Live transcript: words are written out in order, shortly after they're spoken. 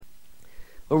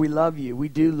Lord, we love you. We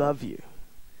do love you.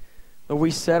 Lord,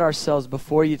 we set ourselves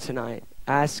before you tonight,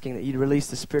 asking that you'd release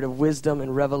the spirit of wisdom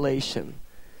and revelation,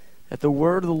 that the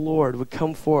word of the Lord would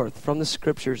come forth from the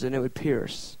scriptures and it would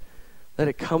pierce. Let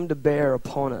it come to bear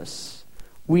upon us.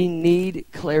 We need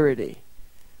clarity.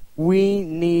 We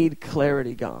need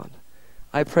clarity, God.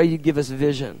 I pray you give us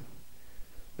vision,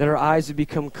 that our eyes would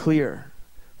become clear.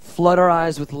 Flood our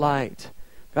eyes with light.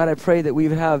 God, I pray that we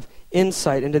would have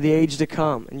insight into the age to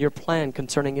come and your plan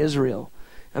concerning Israel.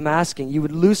 I'm asking you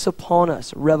would loose upon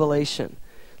us revelation.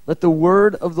 Let the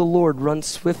word of the Lord run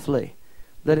swiftly.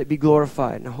 Let it be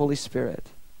glorified in the Holy Spirit.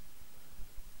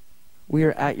 We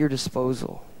are at your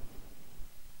disposal.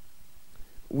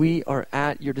 We are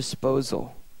at your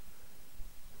disposal.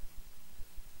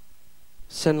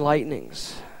 Send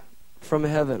lightnings from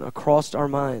heaven across our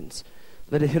minds.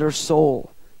 Let it hit our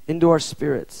soul, into our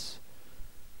spirits.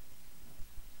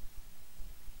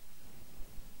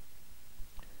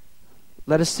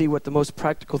 Let us see what the most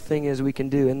practical thing is we can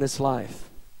do in this life.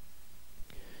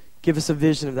 Give us a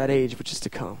vision of that age which is to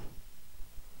come.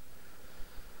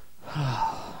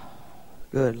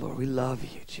 Good, Lord. We love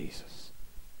you, Jesus.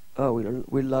 Oh,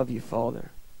 we love you,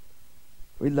 Father.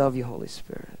 We love you, Holy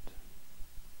Spirit.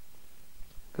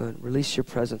 Good. Release your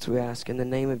presence, we ask, in the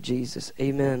name of Jesus.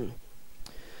 Amen.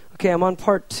 Okay, I'm on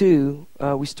part 2.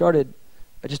 We started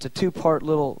just a 2-part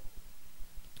little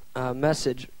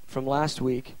message from last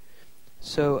week.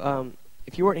 So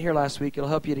if you weren't here last week, it'll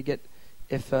help you to get,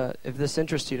 if this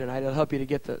interests you tonight, it'll help you to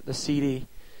get the CD.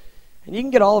 And you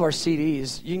can get all of our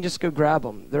CDs. You can just go grab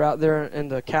them. They're out there in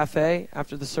the cafe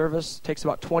after the service. It takes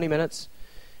about 20 minutes.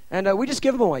 And we just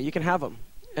give them away. You can have them.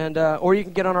 And or you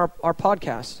can get on our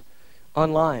podcast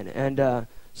online and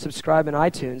subscribe in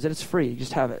iTunes. And it's free. You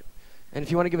just have it. And if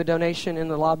you want to give a donation in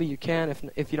the lobby, you can.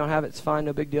 If you don't have it, it's fine.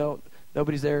 No big deal.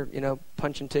 Nobody's there,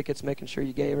 punching tickets, making sure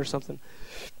you gave or something.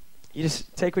 You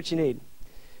just take what you need.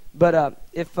 But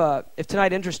if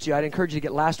tonight interests you, I'd encourage you to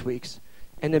get last week's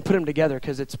and then put them together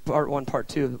because it's part 1, part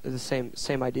 2 of the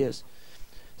same ideas.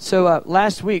 So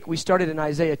last week we started in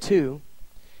Isaiah 2,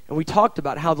 and we talked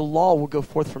about how the law will go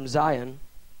forth from Zion,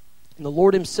 and the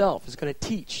Lord himself is going to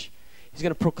teach. He's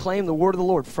going to proclaim the word of the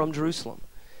Lord from Jerusalem.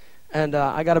 And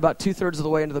I got about 2/3 of the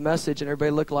way into the message, and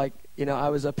everybody looked like, I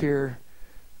was up here,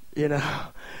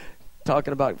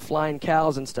 talking about flying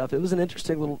cows and stuff. It was an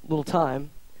interesting little time.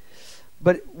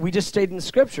 But we just stayed in the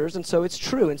scriptures, and so it's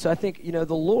true. And so I think,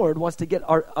 the Lord wants to get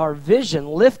our vision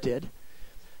lifted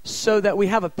so that we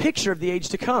have a picture of the age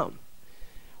to come.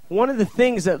 One of the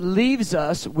things that leaves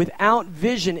us without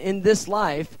vision in this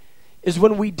life is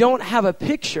when we don't have a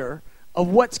picture of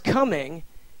what's coming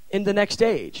in the next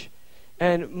age.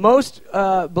 And most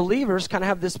believers kind of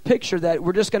have this picture that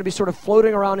we're just going to be sort of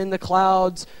floating around in the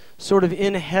clouds, sort of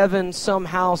in heaven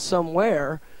somehow,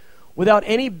 somewhere, without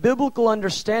any biblical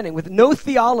understanding, with no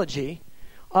theology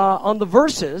on the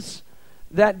verses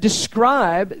that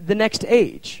describe the next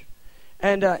age.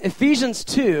 And Ephesians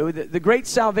 2, the great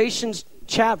salvation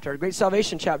chapter,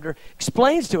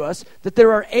 explains to us that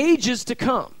there are ages to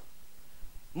come.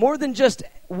 More than just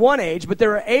one age, but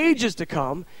there are ages to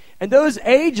come. And those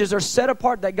ages are set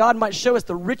apart that God might show us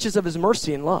the riches of his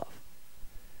mercy and love.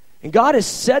 And God has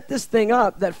set this thing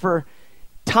up that for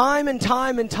time and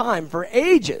time and time, for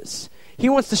ages, he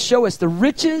wants to show us the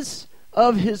riches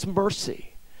of his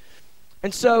mercy.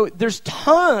 And so there's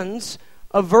tons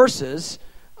of verses.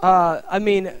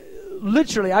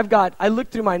 Literally, I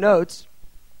looked through my notes,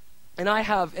 and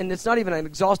and it's not even an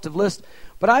exhaustive list,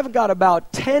 but I've got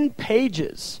about 10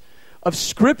 pages of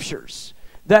scriptures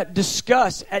that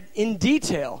discuss in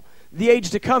detail the age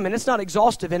to come. And it's not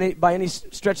exhaustive by any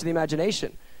stretch of the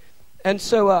imagination. And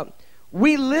so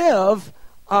we live,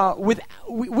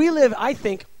 I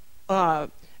think,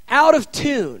 out of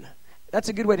tune. That's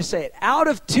a good way to say it. Out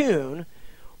of tune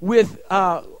with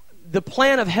the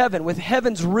plan of heaven, with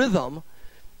heaven's rhythm,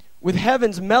 with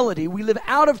heaven's melody. We live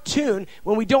out of tune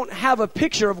when we don't have a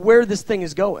picture of where this thing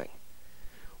is going.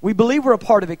 We believe we're a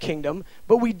part of a kingdom,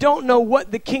 but we don't know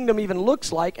what the kingdom even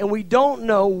looks like, and we don't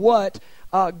know what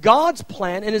God's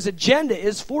plan and his agenda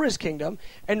is for his kingdom.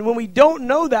 And when we don't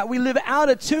know that, we live out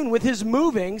of tune with his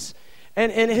movings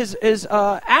and his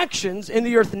actions in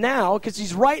the earth now, because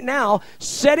he's right now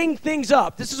setting things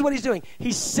up. This is what he's doing.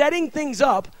 He's setting things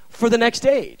up for the next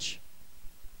age.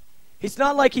 It's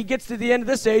not like he gets to the end of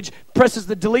this age, presses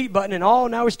the delete button, and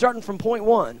now we're starting from point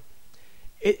 1.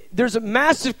 There's a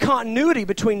massive continuity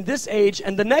between this age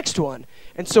and the next one.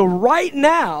 And so right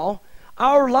now,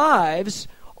 our lives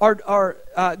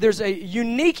there's a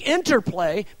unique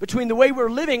interplay between the way we're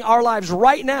living our lives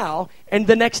right now and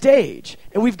the next age.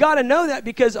 And we've got to know that,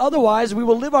 because otherwise we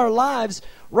will live our lives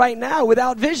right now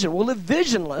without vision. We'll live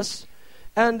visionless.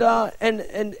 And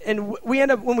we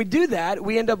end up, when we do that,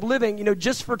 we end up living,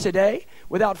 just for today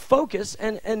without focus.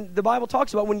 And the Bible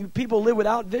talks about when people live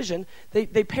without vision, they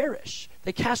perish.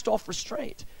 They cast off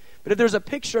restraint. But if there's a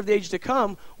picture of the age to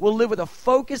come, we'll live with a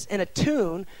focus and a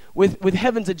tune with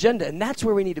heaven's agenda. And that's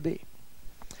where we need to be.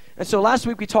 And so last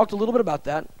week we talked a little bit about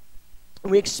that.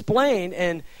 And we explained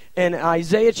in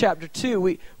Isaiah chapter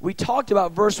 2, we talked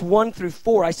about verse 1 through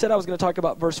 4. I said I was going to talk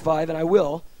about verse 5, and I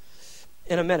will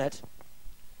in a minute.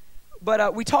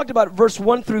 But we talked about verse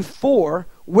 1 through 4,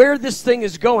 where this thing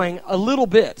is going a little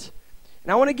bit.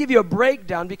 And I want to give you a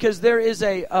breakdown, because there is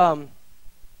a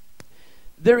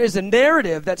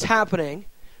narrative that's happening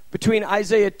between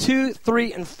Isaiah 2,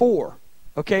 3, and 4.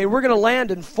 Okay, we're going to land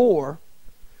in 4.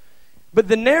 But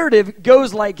the narrative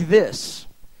goes like this.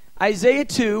 Isaiah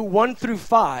 2, 1 through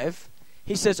 5,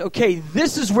 he says, okay,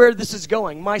 this is where this is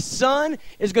going. My son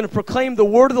is going to proclaim the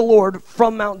word of the Lord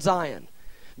from Mount Zion.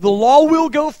 The law will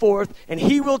go forth, and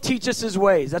he will teach us his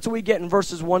ways. That's what we get in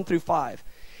verses 1 through 5.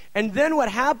 And then what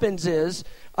happens is,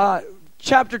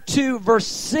 chapter 2, verse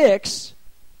 6,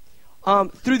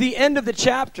 through the end of the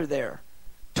chapter there,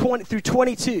 through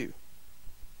 22.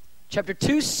 Chapter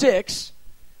 2, 6,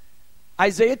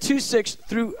 Isaiah 2, 6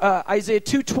 through Isaiah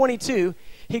 2, 22,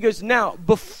 he goes, now,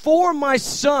 before my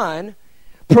son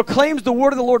proclaims the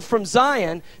word of the Lord from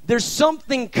Zion, there's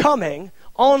something coming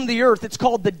on the earth. It's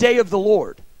called the day of the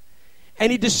Lord.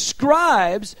 And he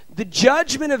describes the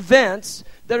judgment events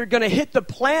that are going to hit the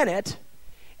planet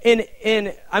in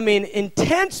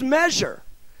intense measure.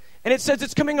 And it says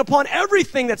it's coming upon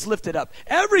everything that's lifted up,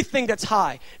 everything that's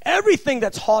high, everything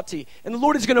that's haughty. And the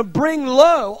Lord is going to bring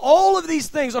low all of these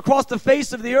things across the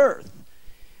face of the earth.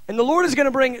 And the Lord is going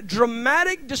to bring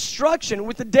dramatic destruction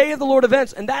with the day of the Lord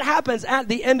events. And that happens at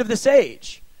the end of this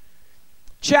age.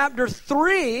 Chapter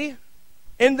 3,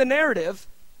 in the narrative,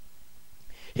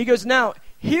 he goes, now,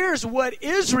 here's what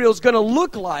Israel's going to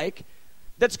look like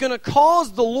that's going to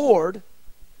cause the Lord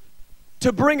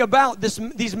to bring about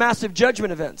these massive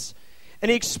judgment events. And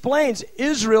he explains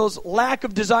Israel's lack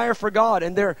of desire for God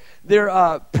and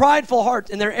their prideful heart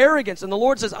and their arrogance. And the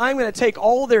Lord says, I'm going to take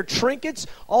all their trinkets,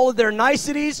 all of their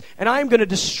niceties, and I'm going to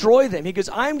destroy them. He goes,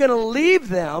 I'm going to leave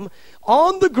them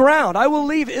on the ground. I will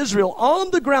leave Israel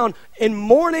on the ground in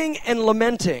mourning and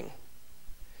lamenting.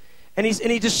 And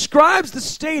he describes the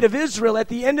state of Israel at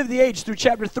the end of the age through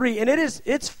chapter 3. And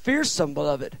it's fearsome,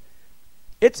 beloved.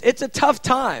 It's a tough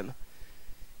time.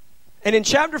 And in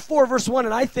chapter 4, verse 1,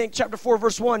 and I think chapter 4,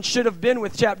 verse 1 should have been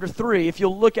with chapter 3. If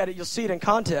you'll look at it, you'll see it in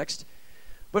context.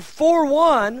 But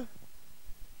 4:1,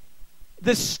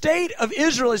 the state of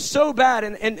Israel is so bad,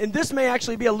 and this may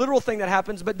actually be a literal thing that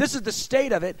happens, but this is the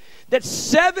state of it, that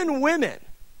 7 women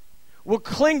will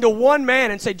cling to one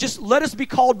man and say, just let us be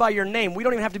called by your name. We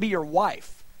don't even have to be your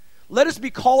wife. Let us be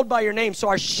called by your name so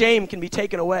our shame can be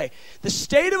taken away. The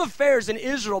state of affairs in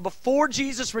Israel before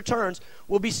Jesus returns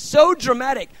will be so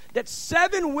dramatic that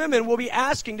 7 women will be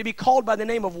asking to be called by the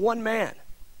name of one man.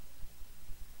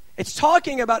 It's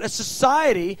talking about a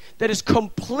society that is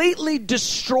completely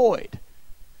destroyed,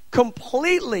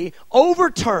 completely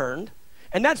overturned.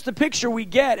 And that's the picture we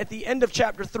get at the end of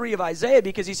chapter 3 of Isaiah,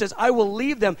 because he says, I will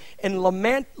leave them in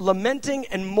lamenting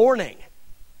and mourning.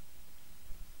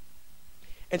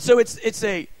 And so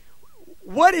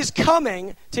what is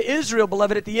coming to Israel,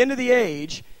 beloved, at the end of the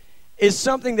age is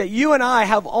something that you and I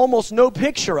have almost no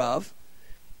picture of.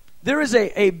 There is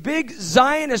a big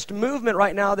Zionist movement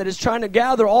right now that is trying to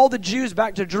gather all the Jews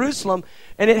back to Jerusalem,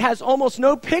 and it has almost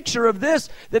no picture of this,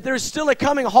 that there's still a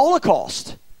coming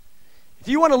Holocaust. If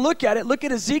you want to look at it, look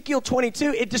at Ezekiel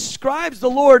 22. It describes the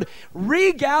Lord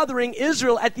regathering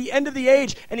Israel at the end of the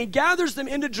age, and he gathers them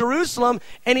into Jerusalem,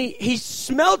 and he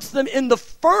smelts them in the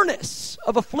furnace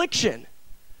of affliction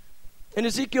in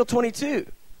Ezekiel 22.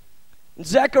 In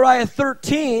Zechariah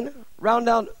 13, round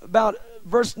down about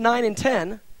verse 9 and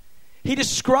 10, he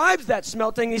describes that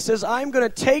smelting. He says, I'm going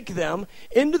to take them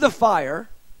into the fire.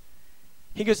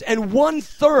 He goes, and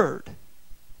 1/3,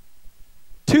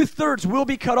 2/3 will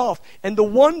be cut off, and the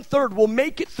 1/3 will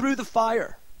make it through the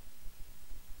fire.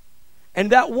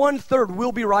 And that 1/3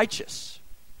 will be righteous.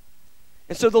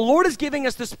 And so the Lord is giving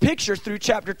us this picture through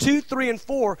chapter 2, 3, and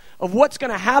 4 of what's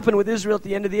going to happen with Israel at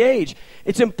the end of the age.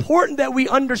 It's important that we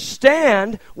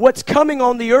understand what's coming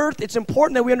on the earth. It's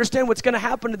important that we understand what's going to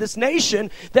happen to this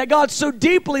nation that God so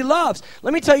deeply loves.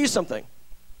 Let me tell you something.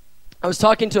 I was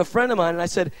talking to a friend of mine, and I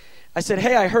said,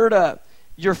 hey, I heard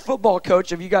your football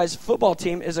coach of you guys' football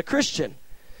team is a Christian.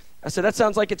 I said, that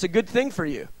sounds like it's a good thing for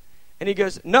you. And he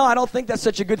goes, no, I don't think that's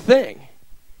such a good thing.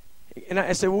 And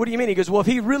I said, well, what do you mean? He goes, well, if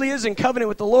he really is in covenant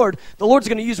with the Lord's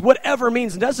going to use whatever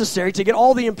means necessary to get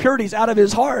all the impurities out of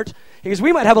his heart. He goes,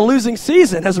 we might have a losing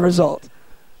season as a result.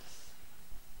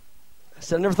 I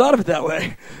said, I never thought of it that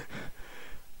way.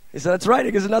 He said, that's right.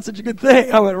 He goes, it's not such a good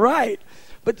thing. I went, right.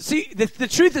 But see, the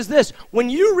truth is this. When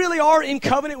you really are in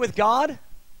covenant with God,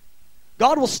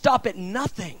 God will stop at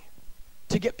nothing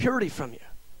to get purity from you.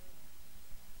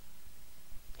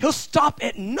 He'll stop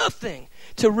at nothing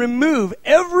to remove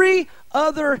every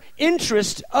other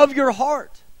interest of your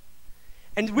heart.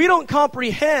 And we don't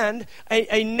comprehend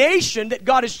a nation that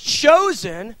God has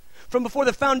chosen from before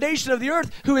the foundation of the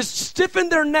earth who has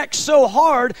stiffened their neck so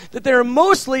hard that they're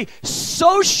mostly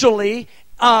socially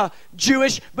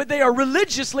Jewish, but they are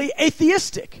religiously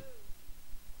atheistic.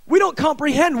 We don't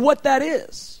comprehend what that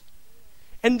is.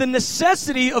 And the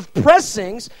necessity of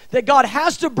pressings that God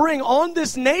has to bring on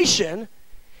this nation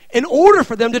in order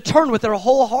for them to turn with their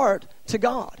whole heart to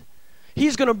God.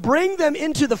 He's going to bring them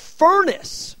into the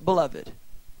furnace, beloved.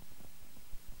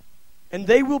 And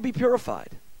they will be purified.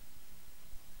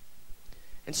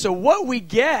 And so what we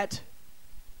get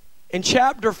in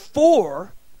chapter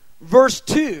 4, verse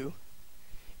 2,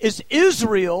 is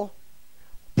Israel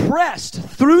pressed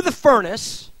through the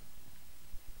furnace,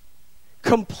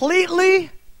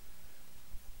 completely,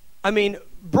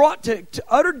 brought to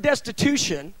utter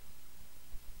destitution.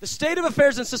 The state of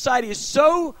affairs in society is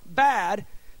so bad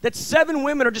that 7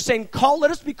 women are just saying,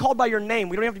 let us be called by your name.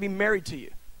 We don't have to be married to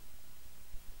you.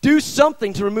 Do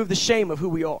something to remove the shame of who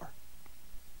we are.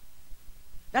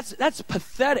 That's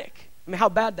pathetic. How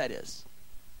bad that is.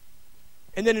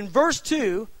 And then in verse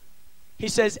 2, he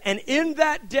says, and in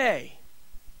that day,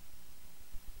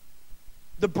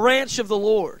 the branch of the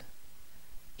Lord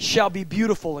shall be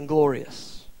beautiful and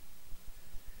glorious.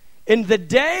 In the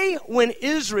day when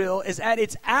Israel is at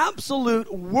its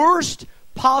absolute worst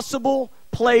possible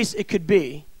place it could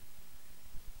be,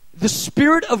 the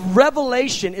spirit of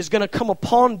revelation is going to come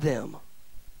upon them.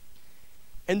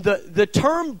 And the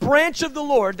term branch of the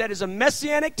Lord, that is a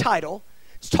messianic title,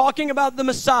 it's talking about the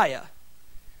Messiah.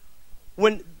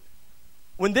 When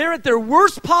they're at their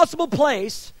worst possible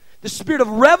place, the spirit of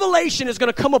revelation is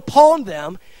going to come upon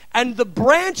them, and the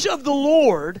branch of the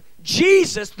Lord,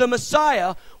 Jesus, the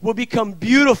Messiah, will become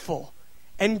beautiful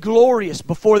and glorious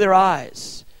before their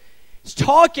eyes. It's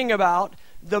talking about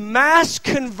the mass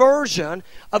conversion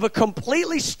of a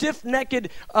completely stiff-necked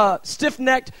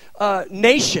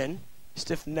nation.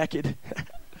 Stiff-necked.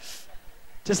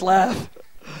 Just laugh.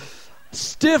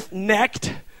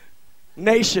 Stiff-necked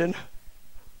nation.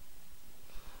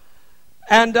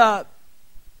 And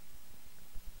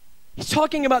he's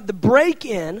talking about the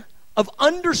break-in of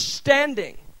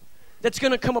understanding that's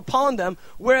going to come upon them,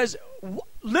 whereas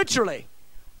literally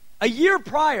a year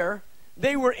prior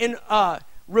they were in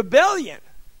rebellion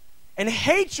and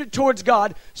hatred towards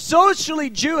God, socially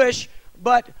Jewish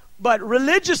but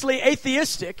religiously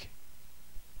atheistic.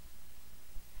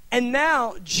 And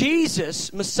now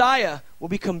Jesus, Messiah, will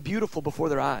become beautiful before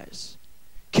their eyes.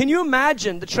 Can you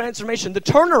imagine the transformation, the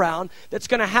turnaround that's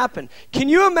going to happen? Can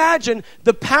you imagine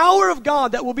the power of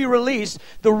God that will be released,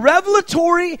 the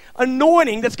revelatory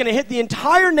anointing that's going to hit the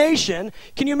entire nation?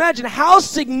 Can you imagine how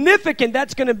significant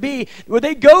that's going to be, where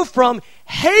they go from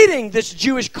hating this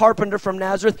Jewish carpenter from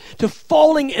Nazareth to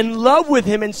falling in love with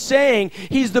him and saying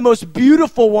he's the most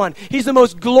beautiful one, he's the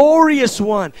most glorious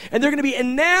one, and they're going to be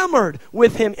enamored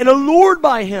with him and allured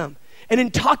by him and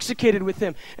intoxicated with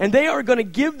him, and they are going to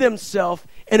give themselves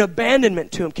in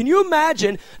abandonment to him. Can you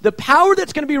imagine the power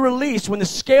that's going to be released when the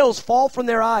scales fall from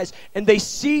their eyes and they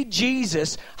see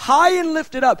Jesus high and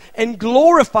lifted up and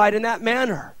glorified in that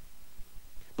manner?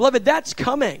 Beloved, that's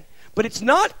coming. But it's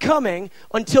not coming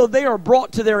until they are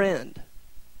brought to their end.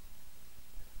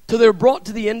 Till they're brought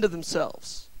to the end of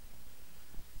themselves.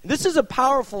 This is a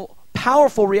powerful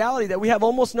reality that we have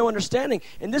almost no understanding.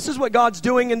 And this is what God's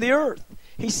doing in the earth.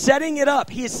 He's setting it up.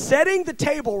 He is setting the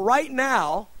table right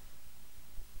now.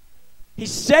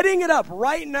 He's setting it up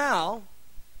right now.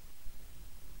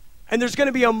 And there's going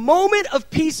to be a moment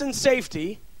of peace and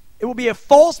safety. It will be a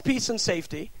false peace and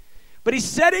safety. But he's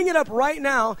setting it up right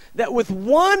now that with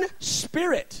one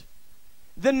spirit,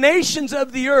 the nations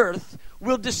of the earth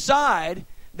will decide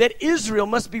that Israel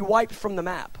must be wiped from the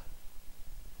map.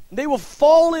 They will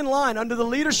fall in line under the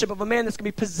leadership of a man that's going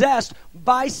to be possessed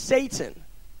by Satan.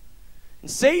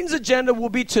 And Satan's agenda will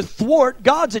be to thwart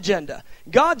God's agenda.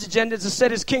 God's agenda is to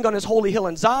set his king on his holy hill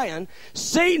in Zion.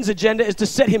 Satan's agenda is to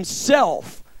set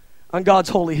himself on God's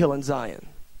holy hill in Zion.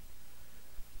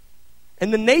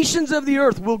 And the nations of the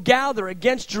earth will gather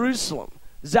against Jerusalem.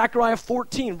 Zechariah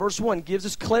 14, verse 1 gives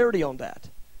us clarity on that.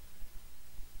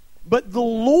 But the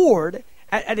Lord,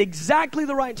 at exactly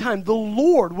the right time, the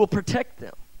Lord will protect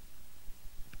them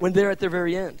when they're at their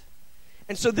very end.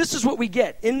 And so this is what we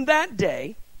get. In that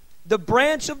day, the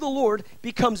branch of the Lord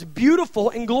becomes beautiful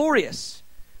and glorious,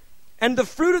 and the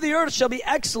fruit of the earth shall be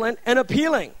excellent and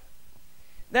appealing.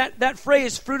 That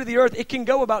phrase, fruit of the earth, it can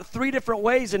go about 3 different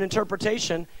ways in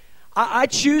interpretation. I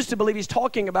choose to believe he's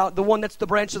talking about the one that's the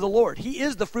branch of the Lord. He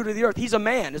is the fruit of the earth. He's a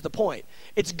man, is the point.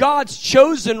 It's God's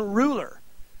chosen ruler.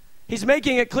 He's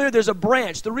making it clear there's a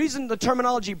branch. The reason the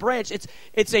terminology branch,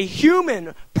 it's a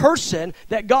human person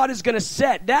that God is going to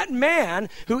set. That man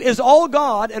who is all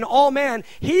God and all man,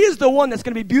 he is the one that's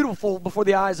going to be beautiful before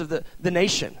the eyes of the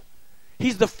nation.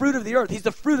 He's the fruit of the earth. He's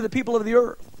the fruit of the people of the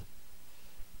earth.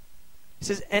 He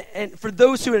says, and for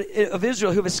those of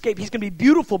Israel who have escaped, he's going to be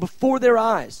beautiful before their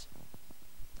eyes.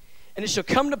 And it shall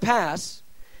come to pass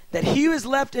that he who is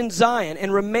left in Zion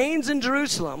and remains in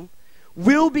Jerusalem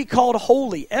will be called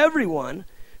holy, everyone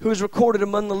who is recorded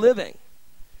among the living.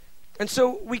 And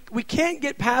so we can't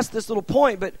get past this little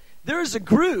point, but there is a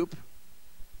group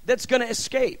that's going to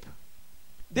escape.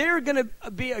 There are going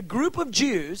to be a group of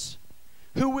Jews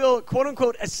who will, quote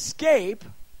unquote, escape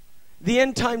the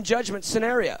end time judgment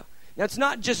scenario. Now, it's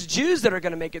not just Jews that are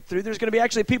going to make it through. There's going to be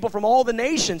actually people from all the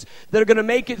nations that are going to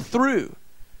make it through.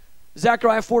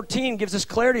 Zechariah 14 gives us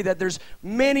clarity that there's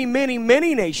many, many,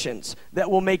 many nations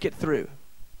that will make it through.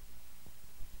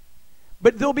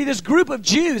 But there'll be this group of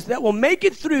Jews that will make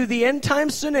it through the end time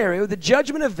scenario, the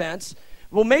judgment events,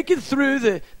 will make it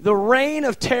through the reign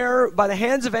of terror by the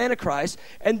hands of Antichrist.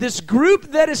 And this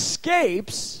group that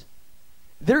escapes,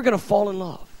 they're going to fall in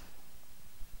love.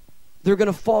 They're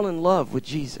going to fall in love with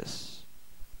Jesus.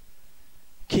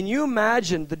 Can you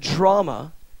imagine the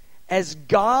drama as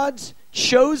God's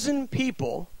chosen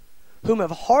people whom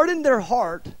have hardened their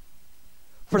heart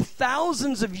for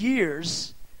thousands of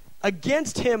years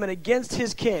against him and against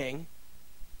his king,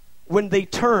 when they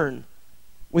turn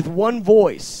with one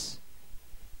voice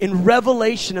in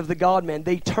revelation of the God-man,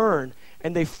 they turn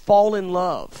and they fall in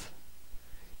love.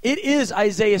 It is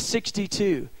Isaiah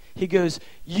 62. He goes,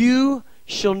 you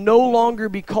shall no longer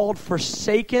be called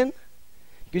forsaken,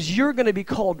 because you're going to be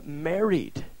called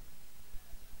married.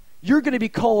 You're going to be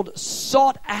called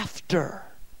sought after.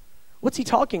 What's he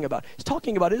talking about? He's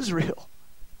talking about Israel.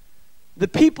 The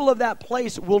people of that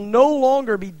place will no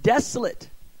longer be desolate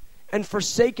and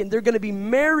forsaken. They're going to be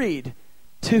married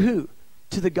to who?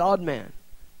 To the God-man.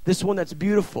 This one that's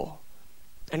beautiful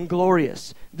and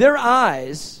glorious. Their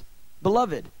eyes,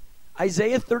 beloved,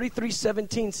 Isaiah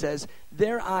 33:17 says,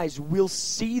 their eyes will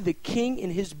see the King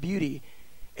in his beauty,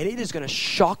 and it is going to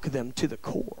shock them to the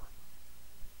core.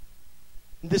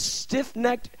 The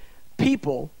stiff-necked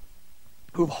people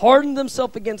who've hardened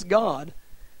themselves against God,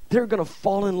 they're going to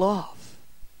fall in love.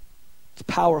 It's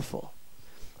powerful.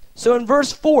 So in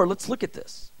verse 4, let's look at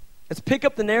this. Let's pick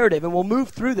up the narrative and we'll move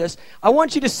through this. I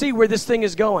want you to see where this thing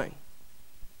is going.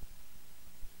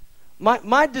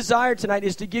 My desire tonight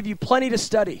is to give you plenty to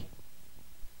study.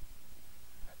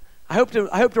 I hope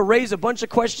to raise a bunch of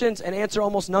questions and answer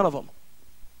almost none of them.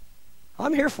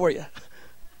 I'm here for you.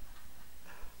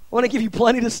 I want to give you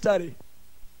plenty to study.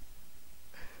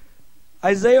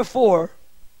 Isaiah 4.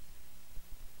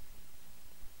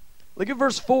 Look at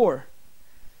verse 4.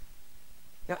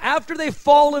 Now, after they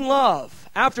fall in love,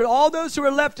 after all those who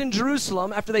are left in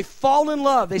Jerusalem, after they fall in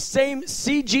love, they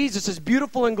see Jesus as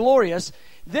beautiful and glorious,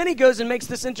 then he goes and makes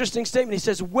this interesting statement. He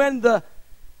says, when the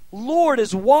Lord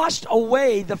has washed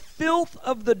away the filth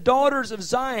of the daughters of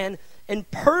Zion and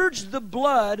purged the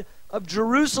blood of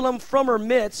Jerusalem from her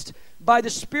midst by the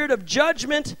spirit of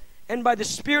judgment and by the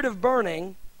spirit of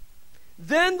burning,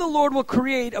 then the Lord will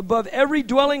create above every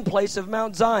dwelling place of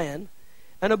Mount Zion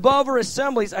and above her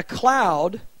assemblies a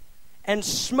cloud and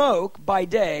smoke by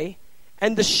day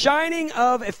and the shining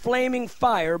of a flaming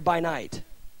fire by night.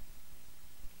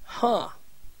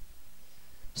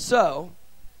 So,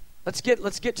 let's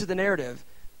get to the narrative.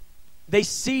 They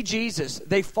see Jesus.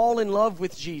 They fall in love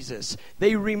with Jesus.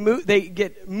 They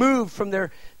get moved from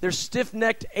their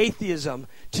stiff-necked atheism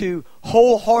to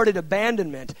wholehearted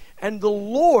abandonment. And the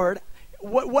Lord,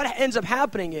 what ends up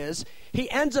happening is he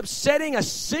ends up setting a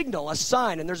signal, a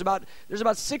sign. And there's about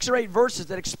 6 or 8 verses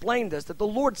that explain this, that the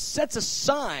Lord sets a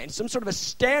sign, some sort of a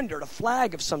standard, a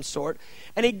flag of some sort,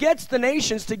 and he gets the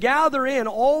nations to gather in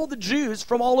all the Jews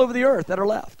from all over the earth that are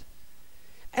left.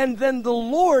 And then the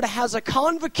Lord has a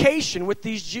convocation with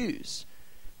these Jews.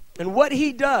 And what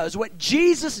he does, what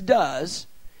Jesus does,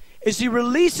 is he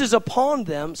releases upon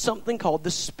them something called the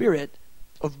spirit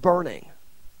of burning.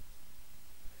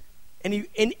 And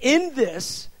in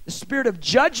this, the spirit of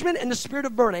judgment and the spirit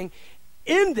of burning.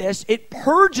 In this, it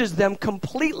purges them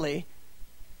completely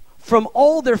from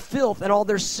all their filth and all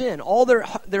their sin, all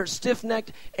their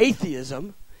stiff-necked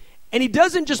atheism. And he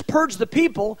doesn't just purge the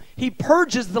people, he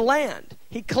purges the land.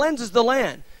 He cleanses the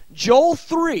land. Joel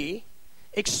 3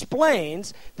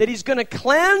 explains that he's going to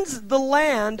cleanse the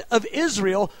land of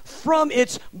Israel from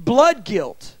its blood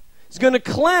guilt. He's going to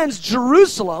cleanse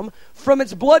Jerusalem from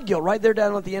its blood guilt. Right there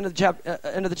down at the end of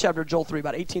the chapter of Joel 3,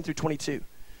 about 18 through 22.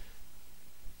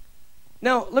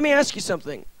 Now, let me ask you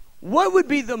something. What would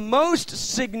be the most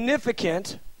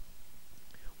significant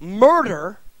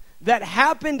murder that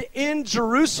happened in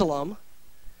Jerusalem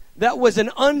that was an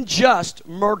unjust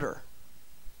murder?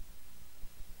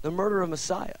 The murder of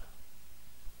Messiah.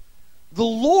 The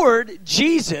Lord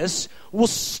Jesus will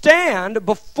stand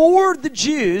before the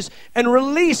Jews and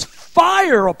release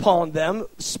fire upon them,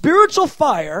 spiritual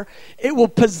fire. It will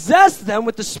possess them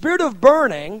with the spirit of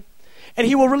burning, and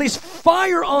he will release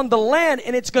fire on the land,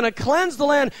 and it's going to cleanse the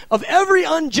land of every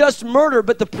unjust murder.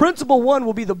 But the principal one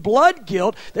will be the blood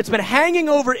guilt that's been hanging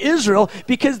over Israel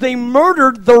because they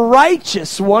murdered the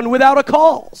righteous one without a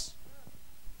cause.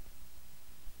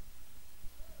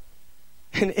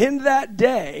 And in that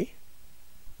day,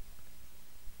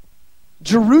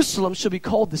 Jerusalem shall be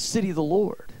called the city of the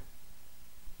Lord.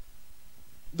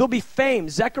 There'll be fame.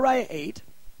 Zechariah 8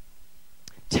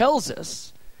 tells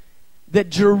us that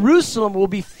Jerusalem will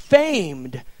be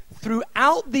famed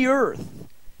throughout the earth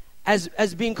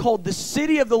as being called the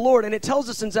city of the Lord. And it tells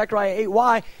us in Zechariah 8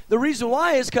 why. The reason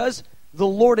why is because the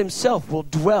Lord himself will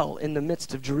dwell in the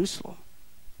midst of Jerusalem.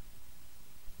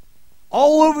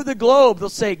 All over the globe, they'll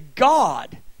say,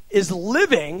 God is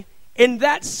living in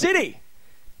that city.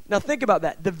 Now think about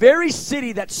that. The very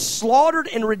city that slaughtered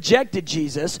and rejected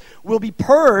Jesus will be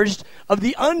purged of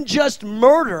the unjust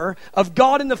murder of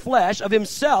God in the flesh, of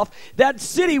himself. That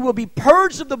city will be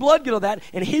purged of the blood guilt of that,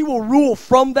 and he will rule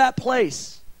from that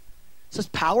place. This is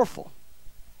powerful.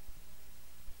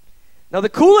 Now the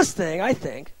coolest thing, I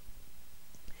think,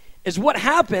 is what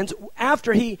happens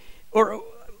after I'm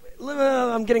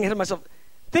getting ahead of myself.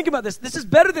 Think about this. This is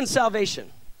better than salvation.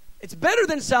 It's better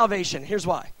than salvation. Here's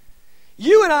why.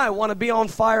 You and I want to be on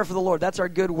fire for the Lord. That's our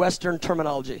good Western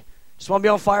terminology. Just want to be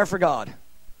on fire for God.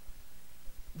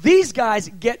 These guys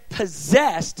get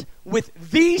possessed with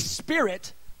the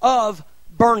spirit of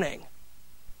burning.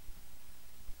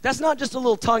 That's not just a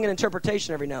little tongue and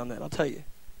interpretation every now and then, I'll tell you.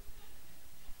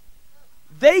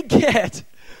 They get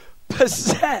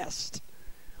possessed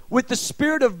with the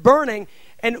spirit of burning,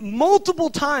 and multiple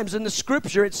times in the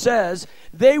scripture it says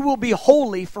they will be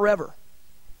holy forever.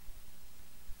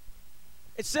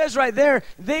 It says right there,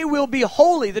 they will be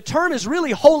holy. The term is really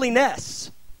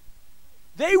holiness.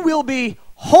 They will be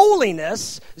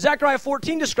holiness. Zechariah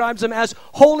 14 describes them as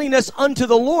holiness unto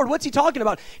the Lord. What's he talking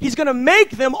about? He's going to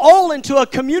make them all into a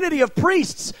community of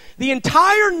priests. The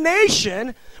entire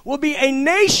nation will be a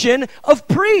nation of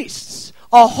priests.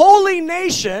 A holy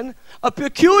nation, a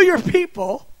peculiar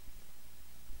people,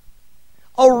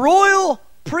 a royal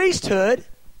priesthood.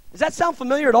 Does that sound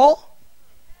familiar at all?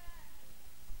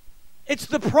 It's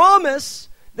the promise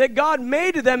that God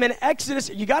made to them in Exodus.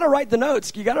 You got to write the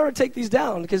notes. You got to take these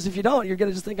down, because if you don't, you're going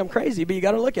to just think I'm crazy, but you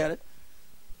got to look at it.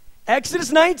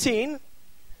 Exodus 19,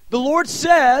 the Lord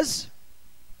says,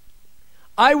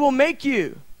 I will make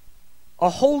you a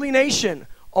holy nation,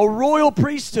 a royal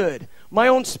priesthood, my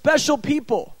own special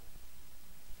people.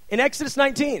 In Exodus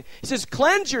 19, he says,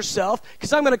 cleanse yourself,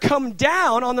 because I'm going to come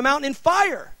down on the mountain in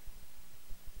fire.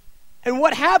 And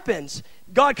what happens?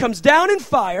 God comes down in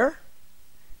fire.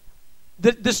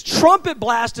 This trumpet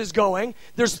blast is going.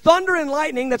 There's thunder and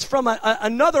lightning that's from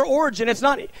another origin. It's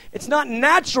not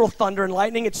natural thunder and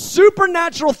lightning. It's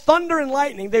supernatural thunder and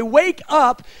lightning. They wake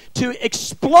up to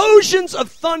explosions of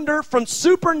thunder from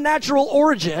supernatural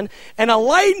origin and a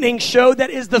lightning show that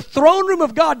is the throne room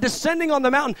of God descending on the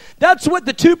mountain. That's what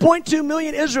the 2.2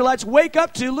 million Israelites wake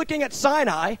up to looking at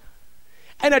Sinai.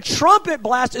 And a trumpet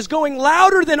blast is going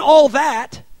louder than all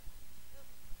that.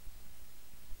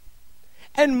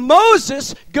 And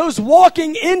Moses goes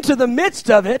walking into the midst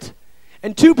of it,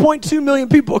 and 2.2 million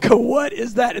people go, what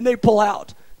is that? And they pull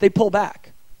out. They pull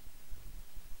back.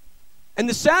 And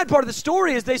the sad part of the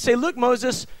story is they say, look,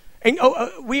 Moses, and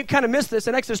we kind of missed this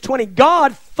in Exodus 20,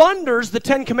 God thunders the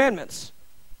 10 Commandments.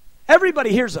 Everybody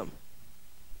hears them.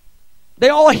 They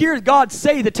all hear God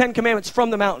say the 10 Commandments from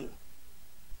the mountain.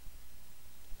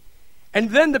 And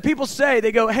then the people say,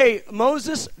 they go, hey,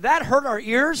 Moses, that hurt our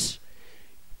ears.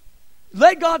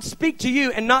 Let God speak to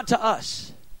you and not to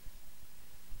us.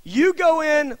 You go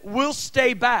in, we'll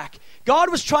stay back.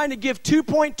 God was trying to give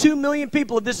 2.2 million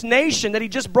people of this nation that he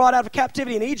just brought out of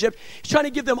captivity in Egypt, he's trying to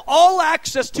give them all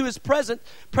access to his presence.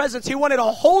 He wanted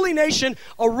a holy nation,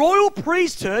 a royal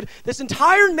priesthood. This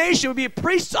entire nation would be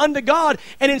priests unto God,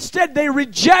 and instead they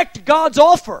reject God's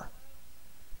offer.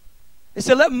 They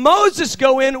said, let Moses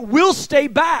go in, we'll stay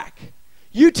back.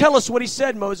 You tell us what he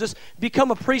said, Moses.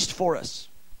 Become a priest for us.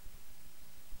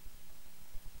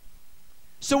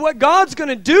 So what God's going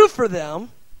to do for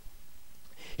them,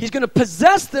 he's going to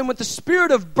possess them with the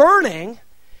spirit of burning, and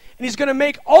he's going to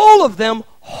make all of them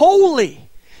holy.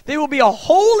 They will be a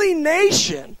holy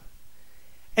nation.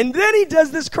 And then he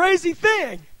does this crazy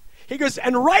thing. He goes,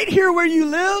 and right here where you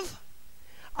live,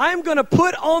 I'm going to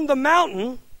put on the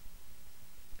mountain,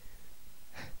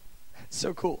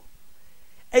 so cool,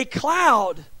 a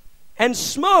cloud and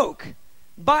smoke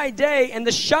by day and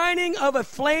the shining of a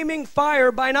flaming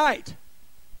fire by night.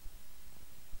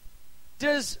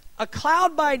 Does a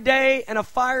cloud by day and a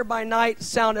fire by night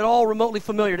sound at all remotely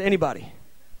familiar to anybody?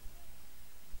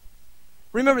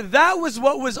 Remember, that was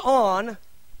what was on.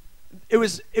 It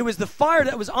was the fire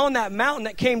that was on that mountain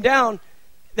that came down.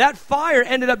 That fire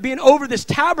ended up being over this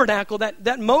tabernacle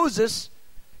that Moses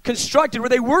constructed where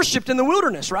they worshiped in the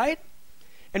wilderness, right?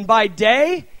 And by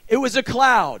day, it was a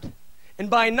cloud. And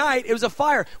by night, it was a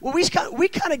fire. Well, we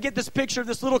kind of get this picture of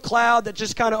this little cloud that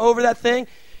just kind of over that thing.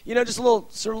 You know, just a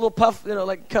little puff,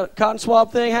 like cotton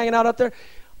swab thing hanging out up there.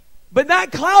 But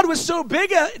that cloud was so big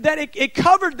that it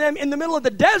covered them in the middle of the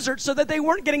desert so that they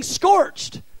weren't getting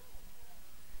scorched.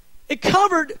 It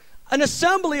covered an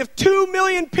assembly of 2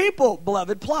 million people,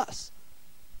 beloved, plus.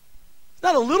 It's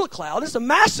not a little cloud, it's a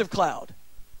massive cloud.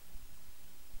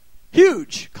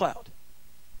 Huge cloud.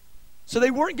 So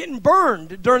they weren't getting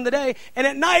burned during the day. And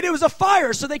at night, it was a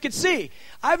fire so they could see.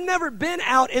 I've never been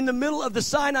out in the middle of the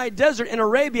Sinai Desert in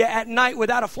Arabia at night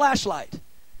without a flashlight.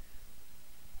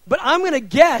 But I'm going to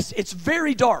guess it's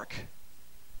very dark.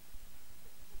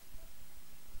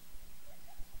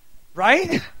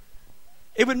 Right?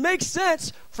 It would make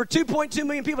sense for 2.2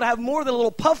 million people to have more than a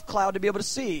little puff cloud to be able to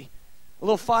see. A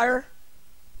little fire.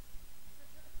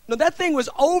 No, that thing was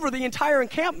over the entire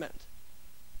encampment.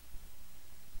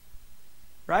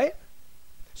 Right?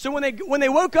 So when they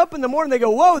woke up in the morning, they go,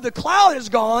 whoa, the cloud is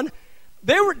gone.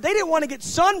 They didn't want to get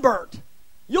sunburnt.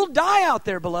 You'll die out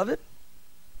there, beloved.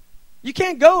 You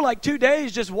can't go like 2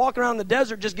 days just walking around the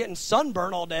desert just getting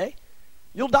sunburnt all day.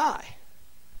 You'll die.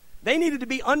 They needed to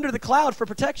be under the cloud for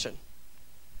protection.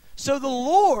 So the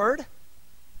Lord,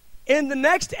 in the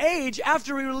next age,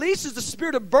 after he releases the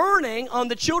spirit of burning on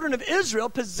the children of Israel,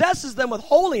 possesses them with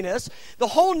holiness, the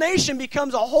whole nation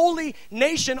becomes a holy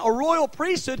nation, a royal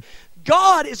priesthood.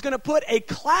 God is going to put a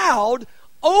cloud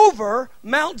over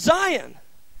Mount Zion.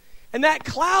 And that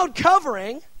cloud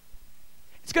covering,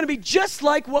 it's going to be just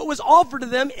like what was offered to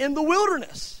them in the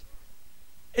wilderness.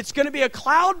 It's going to be a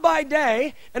cloud by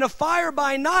day and a fire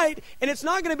by night, and it's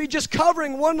not going to be just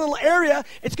covering one little area.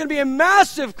 It's going to be a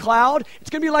massive cloud. It's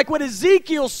going to be like what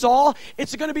Ezekiel saw.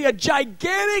 It's going to be a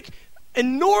gigantic,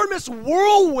 enormous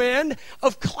whirlwind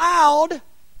of cloud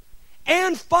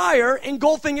and fire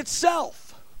engulfing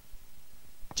itself.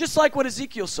 Just like what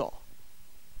Ezekiel saw.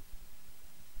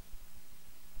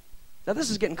 Now this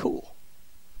is getting cool.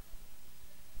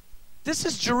 This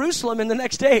is Jerusalem in the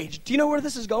next age. Do you know where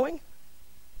this is going?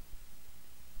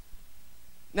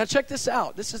 Now check this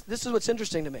out. This is what's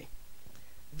interesting to me.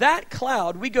 That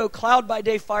cloud, we go cloud by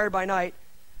day, fire by night,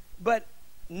 but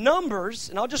Numbers,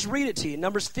 and I'll just read it to you,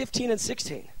 Numbers 15 and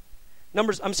 16.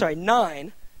 Numbers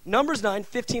 9,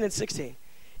 15 and 16.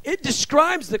 It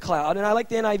describes the cloud, and I like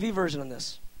the NIV version on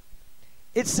this.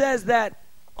 It says that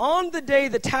on the day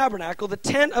the tabernacle, the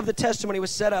tent of the testimony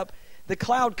was set up, the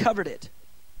cloud covered it.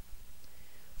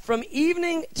 From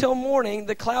evening till morning,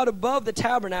 the cloud above the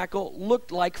tabernacle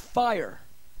looked like fire.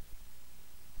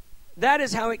 That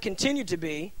is how it continued to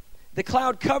be. The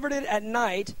cloud covered it at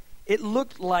night. It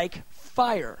looked like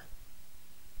fire.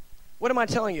 What am I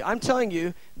telling you? I'm telling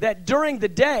you that during the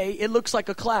day, it looks like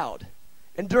a cloud.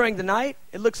 And during the night,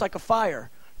 it looks like a fire.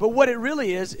 But what it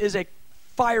really is a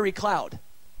fiery cloud.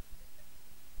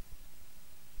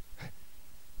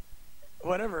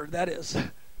 Whatever that is.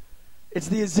 It's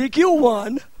the Ezekiel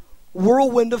 1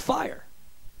 whirlwind of fire.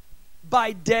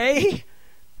 By day,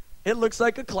 it looks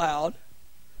like a cloud.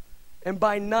 And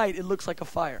by night, it looks like a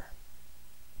fire.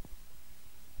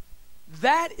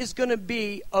 That is going to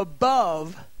be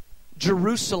above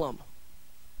Jerusalem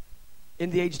in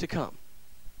the age to come.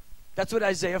 That's what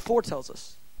Isaiah 4 tells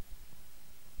us.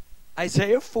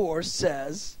 Isaiah 4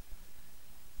 says,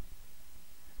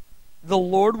 the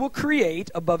Lord will create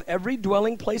above every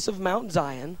dwelling place of Mount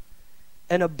Zion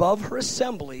and above her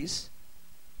assemblies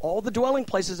all the dwelling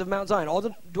places of Mount Zion, all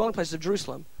the dwelling places of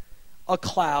Jerusalem, a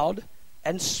cloud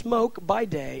and smoke by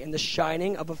day, and the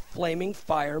shining of a flaming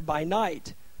fire by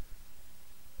night.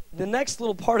 The next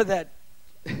little part of that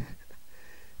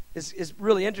is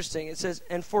really interesting. It says,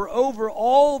 and for over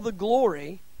all the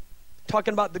glory,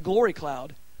 talking about the glory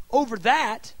cloud, over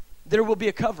that there will be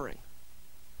a covering.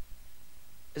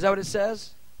 Is that what it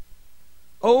says?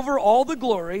 Over all the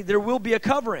glory there will be a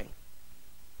covering.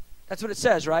 That's what it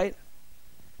says, right?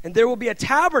 And there will be a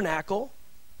tabernacle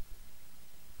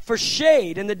for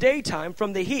shade in the daytime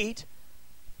from the heat,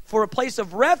 for a place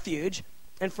of refuge,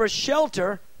 and for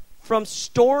shelter from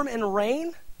storm and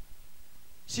rain.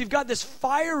 So you've got this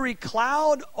fiery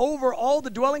cloud over all the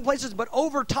dwelling places, but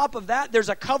over top of that, there's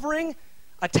a covering,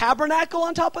 a tabernacle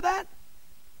on top of that.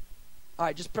 All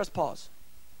right, just press pause.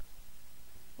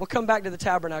 We'll come back to the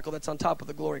tabernacle that's on top of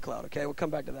the glory cloud, okay? We'll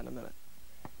come back to that in a minute.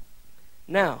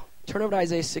 Now, turn over to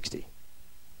Isaiah 60.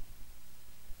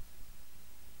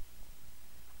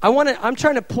 I'm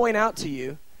trying to point out to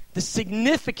you the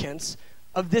significance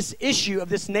of this issue of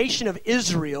this nation of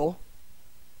Israel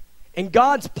and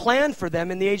God's plan for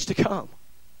them in the age to come.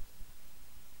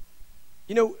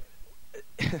 You know,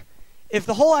 if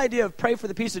the whole idea of pray for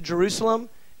the peace of Jerusalem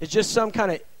is just some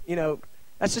kind of,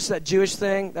 that's just that Jewish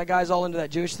thing, that guy's all into that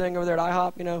Jewish thing over there at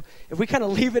IHOP, if we kind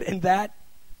of leave it in that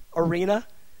arena,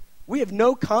 we have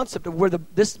no concept of where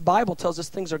this Bible tells us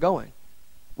things are going.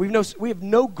 We have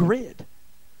no grid.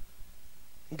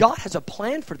 God has a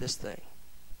plan for this thing.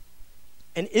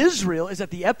 And Israel is at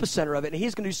the epicenter of it, and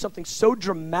he's going to do something so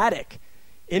dramatic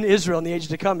in Israel in the age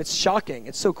to come. It's shocking.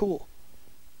 It's so cool.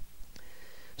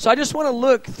 So I just want to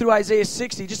look through Isaiah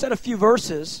 60, just at a few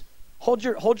verses. Hold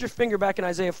your finger back in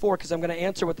Isaiah 4, because I'm going to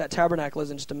answer what that tabernacle is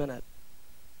in just a minute.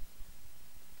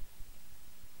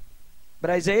 But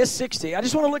Isaiah 60, I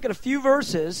just want to look at a few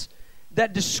verses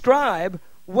that describe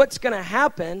what's going to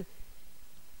happen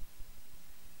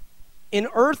in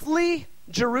earthly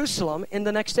Jerusalem in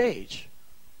the next age.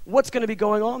 What's going to be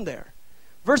going on there?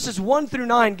 Verses 1 through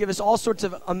 9 give us all sorts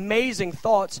of amazing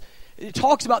thoughts. It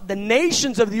talks about the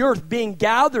nations of the earth being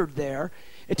gathered there.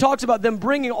 It talks about them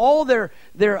bringing all their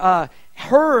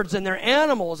herds and their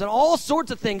animals and all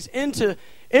sorts of things into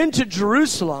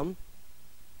Jerusalem.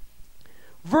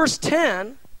 Verse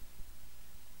 10,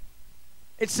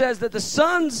 it says that the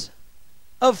sons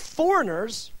of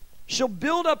foreigners shall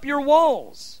build up your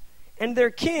walls, and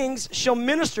their kings shall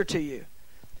minister to you.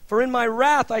 For in my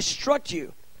wrath I struck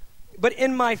you, but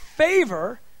in my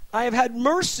favor I have had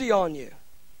mercy on you.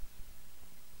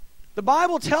 The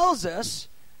Bible tells us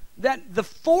that the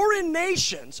foreign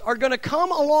nations are going to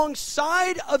come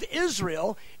alongside of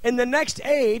Israel in the next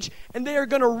age, and they are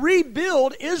going to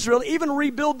rebuild Israel, even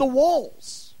rebuild the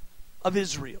walls of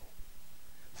Israel.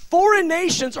 Foreign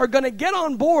nations are going to get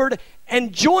on board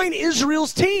and join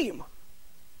Israel's team.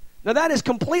 Now that is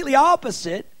completely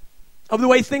opposite of the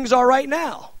way things are right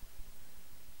now.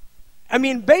 I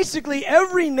mean, basically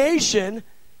every nation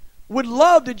would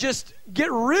love to just get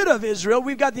rid of Israel.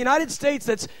 We've got the United States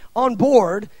that's on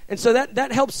board, and so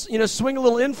that helps, swing a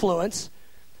little influence.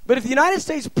 But if the United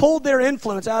States pulled their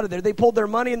influence out of there, they pulled their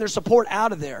money and their support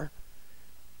out of there,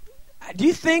 do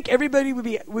you think everybody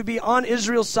would be on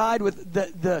Israel's side with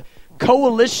the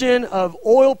coalition of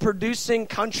oil-producing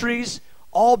countries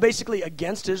all basically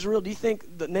against Israel? Do you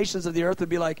think the nations of the earth would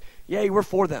be like, yay, we're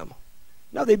for them?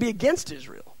 No, they'd be against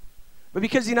Israel. But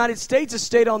because the United States has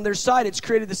stayed on their side, it's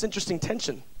created this interesting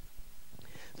tension.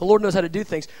 The Lord knows how to do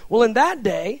things. Well, in that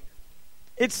day,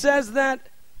 it says that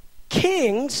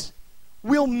kings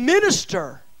will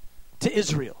minister to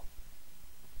Israel.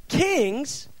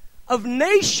 Kings of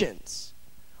nations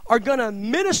are going to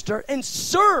minister and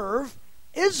serve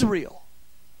Israel.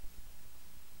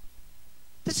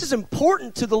 This is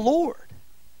important to the Lord.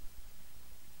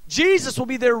 Jesus will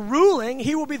be there ruling.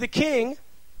 He will be the king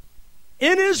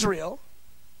in Israel,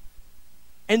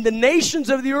 and the nations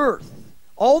of the earth,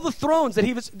 all the thrones that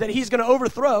he's going to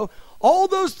overthrow, all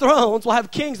those thrones will have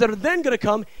kings that are then going to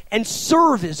come and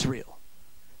serve Israel.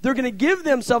 They're going to give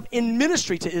themselves in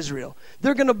ministry to Israel.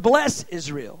 They're going to bless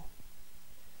Israel.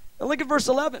 Now look at verse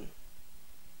 11.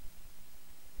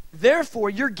 Therefore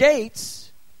your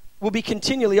gates will be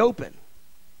continually open.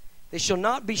 They shall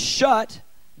not be shut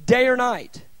day or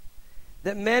night,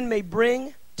 that men may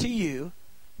bring to you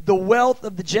the wealth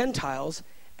of the Gentiles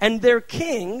and their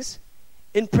kings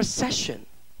in procession.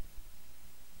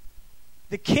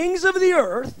 The kings of the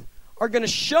earth are going to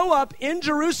show up in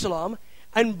Jerusalem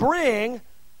and bring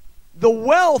the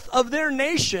wealth of their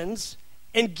nations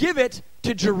and give it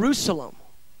to Jerusalem.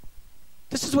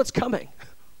 This is what's coming.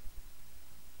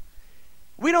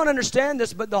 We don't understand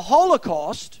this, but the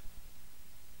Holocaust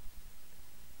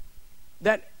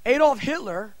that Adolf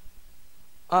Hitler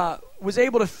was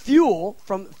able to fuel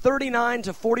from 39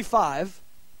 to 45,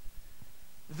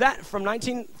 that from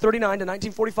 1939 to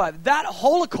 1945, that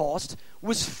Holocaust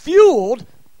was fueled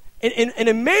in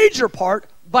a major part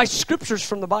by scriptures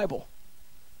from the Bible.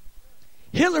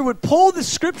 Hitler would pull the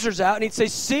scriptures out and he'd say,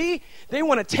 see, they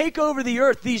want to take over the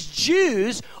earth. These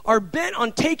Jews are bent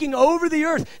on taking over the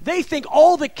earth. They think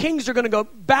all the kings are going to go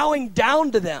bowing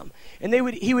down to them. And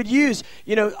he would use,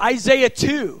 Isaiah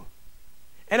 2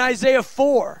 and Isaiah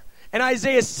 4 and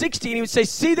Isaiah 60. And he would say,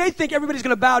 see, they think everybody's going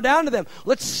to bow down to them.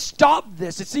 Let's stop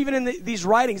this. It's even in these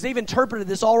writings. They've interpreted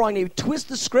this all wrong. They would twist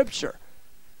the scripture.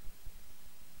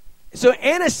 So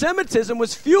anti-Semitism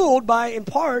was fueled by, in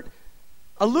part,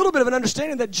 a little bit of an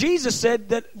understanding that Jesus said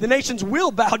that the nations will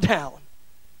bow down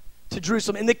to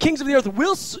Jerusalem and the kings of the earth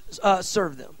will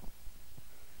serve them.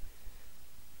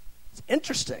 It's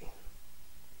interesting.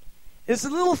 It's a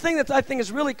little thing that I think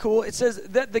is really cool. It says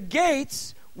that the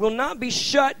gates will not be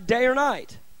shut day or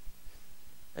night.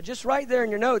 Now just right there in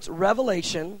your notes,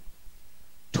 Revelation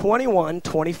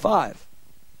 21:25.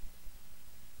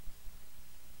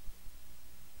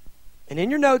 And in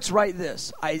your notes, write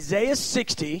this. Isaiah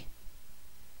 60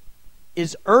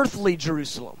 is earthly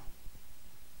Jerusalem.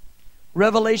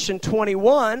 Revelation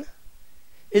 21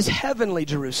 is heavenly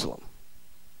Jerusalem.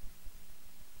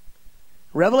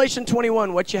 Revelation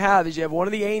 21, what you have is you have one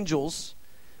of the angels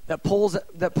that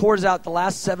pours out the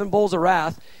last 7 bowls of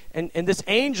wrath, and this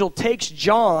angel takes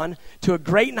John to a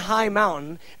great and high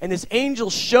mountain, and this angel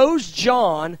shows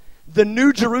John the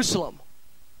New Jerusalem.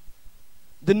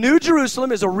 The New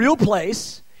Jerusalem is a real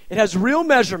place. It has real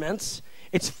measurements.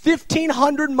 It's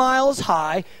 1,500 miles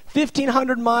high,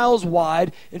 1,500 miles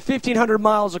wide, and 1,500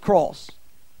 miles across.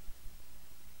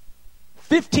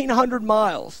 1,500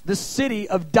 miles, the city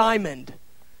of diamond.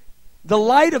 The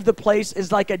light of the place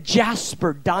is like a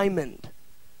jasper diamond.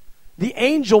 The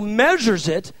angel measures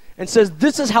it and says,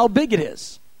 this is how big it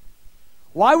is.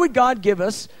 Why would God give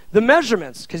us the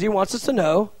measurements? Because he wants us to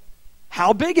know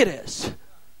how big it is.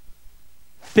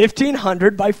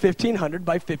 1,500 by 1,500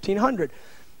 by 1,500.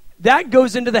 That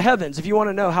goes into the heavens, if you want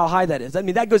to know how high that is. I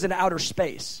mean, that goes into outer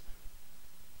space.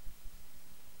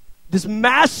 This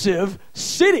massive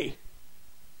city.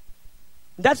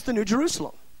 That's the New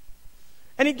Jerusalem.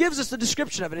 And he gives us the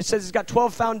description of it. It says it's got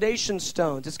 12 foundation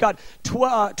stones. It's got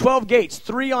 12 gates,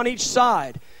 3 on each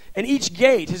side. And each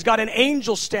gate has got an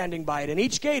angel standing by it. And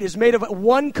each gate is made of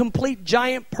one complete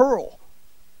giant pearl.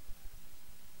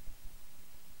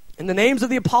 And the names of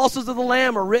the apostles of the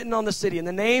Lamb are written on the city. And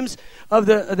the names of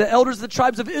the elders of the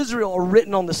tribes of Israel are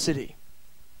written on the city.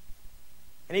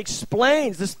 And he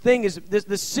explains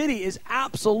this city is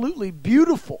absolutely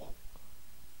beautiful.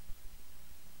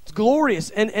 It's glorious.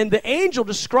 And the angel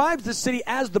describes the city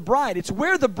as the bride. It's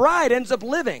where the bride ends up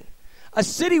living. A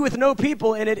city with no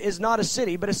people in it is not a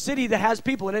city, but a city that has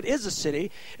people in it is a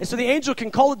city. And so the angel can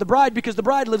call it the bride because the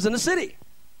bride lives in the city.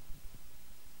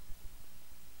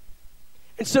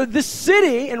 And so this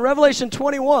city in Revelation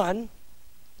 21,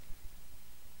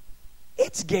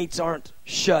 its gates aren't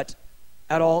shut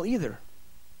at all either.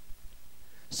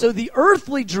 So the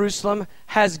earthly Jerusalem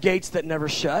has gates that never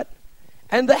shut,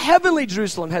 and the heavenly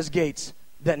Jerusalem has gates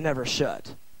that never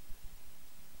shut.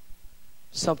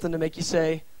 Something to make you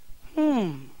say,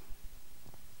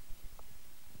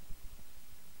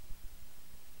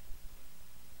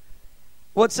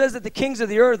 Well, it says that the kings of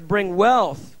the earth bring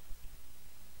wealth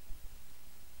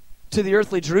to the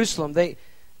earthly Jerusalem.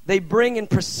 They bring in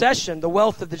procession the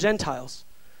wealth of the Gentiles.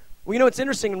 Well, you know what's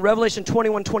interesting? In Revelation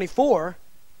 21:24,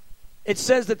 it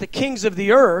says that the kings of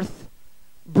the earth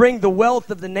bring the wealth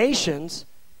of the nations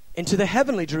into the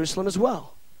heavenly Jerusalem as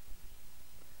well.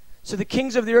 So the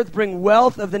kings of the earth bring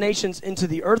wealth of the nations into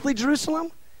the earthly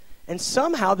Jerusalem, and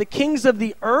somehow the kings of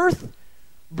the earth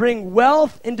bring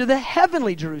wealth into the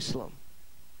heavenly Jerusalem.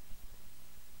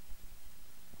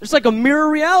 There's like a mirror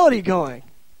reality going.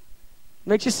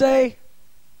 Makes you say,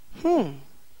 And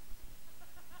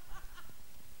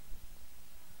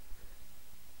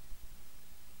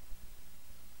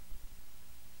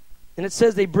it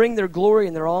says they bring their glory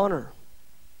and their honor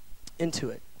into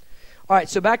it. All right,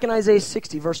 so back in Isaiah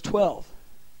 60, verse 12.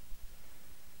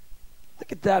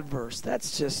 Look at that verse.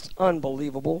 That's just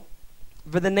unbelievable.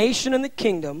 For the nation and the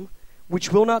kingdom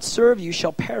which will not serve you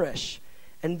shall perish,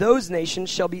 and those nations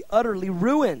shall be utterly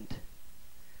ruined.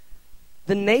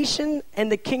 The nation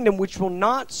and the kingdom which will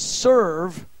not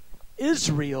serve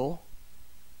Israel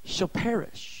shall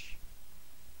perish.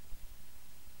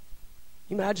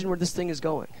 Imagine where this thing is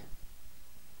going.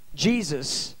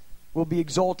 Jesus will be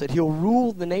exalted. He'll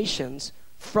rule the nations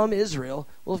from Israel.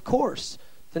 Well, of course,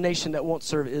 the nation that won't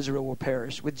serve Israel will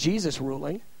perish. With Jesus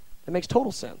ruling, that makes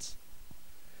total sense.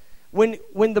 When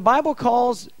the Bible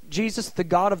calls Jesus the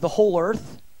God of the whole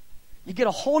earth, you get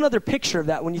a whole other picture of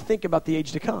that when you think about the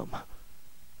age to come.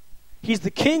 He's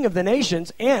the king of the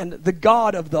nations and the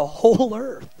God of the whole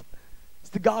earth.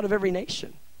 He's the God of every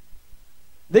nation.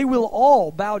 They will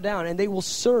all bow down and they will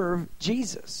serve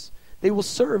Jesus. They will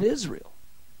serve Israel.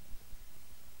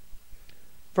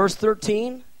 Verse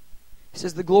 13, he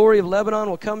says, the glory of Lebanon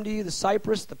will come to you, the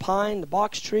cypress, the pine, the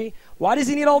box tree. Why does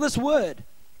he need all this wood?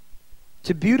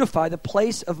 To beautify the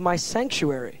place of my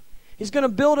sanctuary. He's going to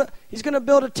build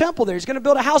a temple there. He's going to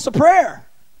build a house of prayer.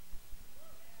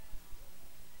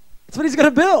 That's what he's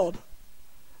going to build.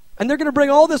 And they're going to bring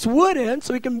all this wood in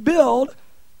so he can build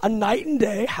a night and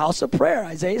day house of prayer.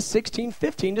 Isaiah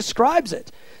 16:15 describes it.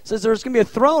 It says there's going to be a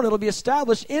throne. It'll be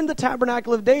established in the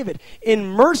tabernacle of David. In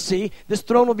mercy, this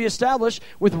throne will be established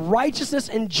with righteousness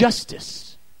and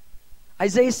justice.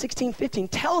 Isaiah 16:15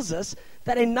 tells us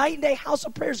that a night and day house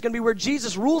of prayer is going to be where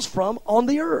Jesus rules from on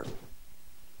the earth.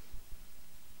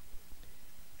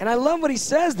 And I love what he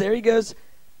says there. He goes,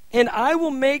 and I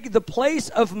will make the place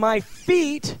of my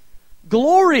feet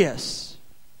glorious.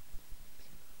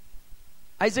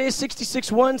 Isaiah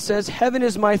 66:1 says, heaven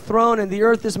is my throne and the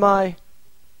earth is my...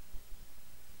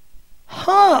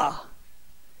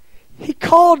 He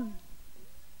called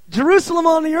Jerusalem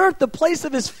on the earth the place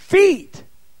of his feet,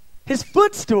 his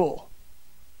footstool.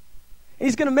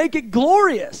 He's going to make it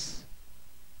glorious.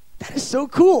 That is so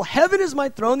cool. Heaven is my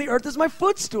throne, the earth is my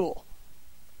footstool.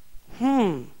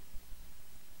 I'm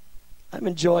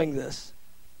enjoying this.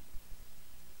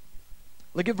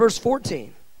 Look at verse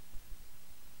 14.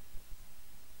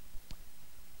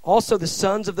 Also the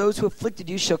sons of those who afflicted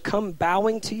you shall come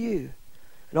bowing to you,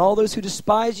 and all those who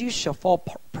despise you shall fall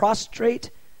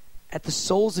prostrate at the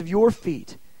soles of your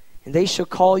feet, and they shall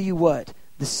call you what?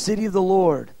 The city of the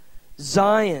Lord,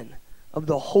 Zion of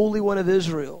the Holy One of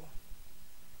Israel.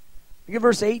 Look at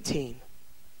verse 18.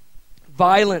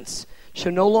 Violence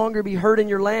shall no longer be heard in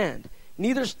your land,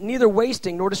 neither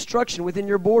wasting nor destruction within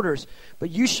your borders, but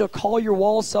you shall call your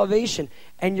walls salvation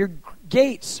and your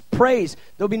gates praise.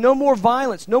 There'll be no more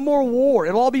violence, no more war.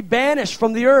 It'll all be banished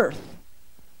from the earth.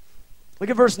 Look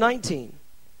at verse 19.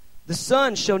 The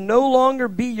sun shall no longer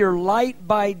be your light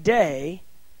by day,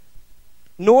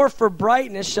 nor for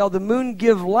brightness shall the moon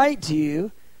give light to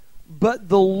you, but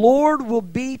the Lord will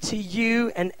be to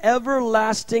you an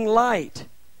everlasting light,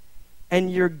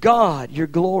 and your God your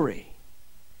glory.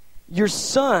 Your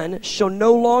sun shall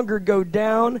no longer go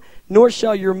down, nor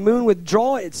shall your moon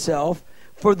withdraw itself,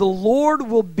 for the Lord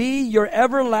will be your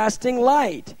everlasting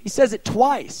light. He says it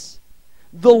twice.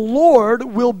 The Lord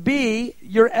will be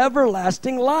your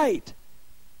everlasting light,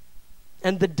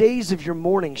 and the days of your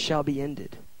mourning shall be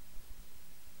ended.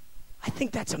 I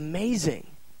think that's amazing.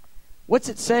 What's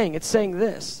it saying? It's saying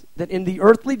this, that in the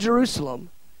earthly Jerusalem,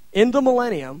 in the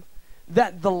millennium,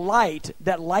 that the light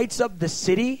that lights up the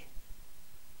city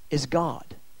is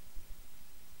God.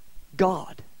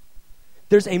 God.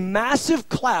 There's a massive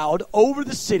cloud over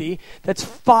the city that's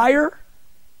fire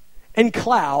and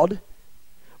cloud,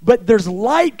 but there's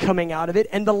light coming out of it,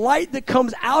 and the light that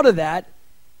comes out of that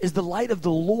is the light of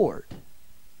the Lord.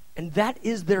 And that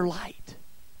is their light.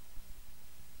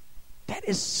 That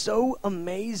is so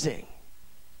amazing.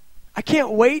 I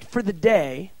can't wait for the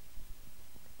day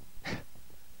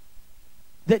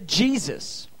that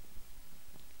Jesus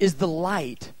is the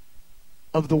light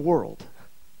of the world.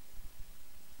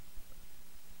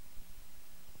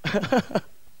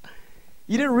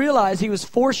 You didn't realize he was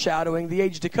foreshadowing the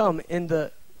age to come in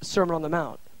the Sermon on the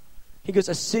Mount. He goes,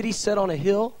 a city set on a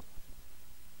hill.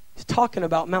 He's talking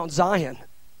about Mount Zion.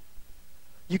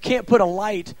 You can't put a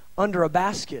light under a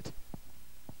basket.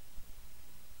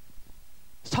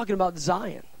 He's talking about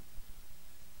Zion.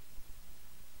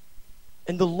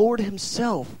 And the Lord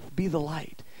himself will be the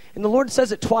light. And the Lord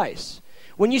says it twice.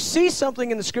 When you see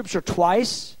something in the scripture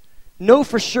twice, know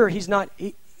for sure he's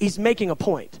making a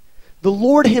point. The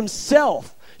Lord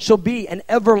himself shall be an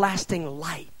everlasting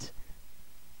light.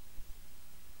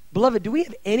 Beloved, do we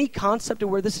have any concept of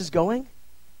where this is going?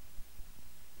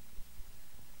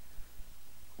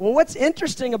 Well, what's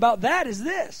interesting about that is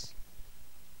this,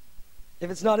 if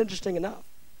it's not interesting enough.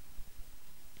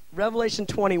 Revelation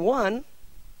 21,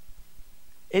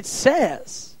 it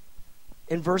says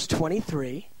in verse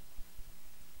 23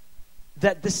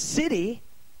 that the city,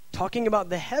 talking about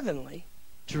the heavenly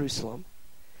Jerusalem,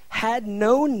 had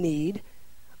no need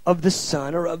of the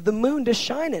sun or of the moon to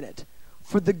shine in it,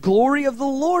 for the glory of the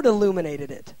Lord illuminated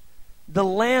it. The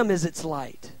Lamb is its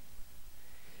light.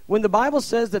 When the Bible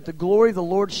says that the glory of the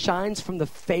Lord shines from the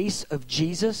face of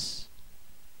Jesus,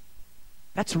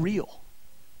 That's real.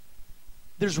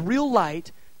 There's real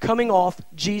light coming off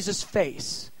Jesus'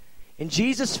 face. And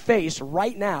Jesus' face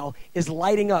right now is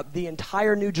lighting up the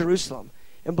entire New Jerusalem.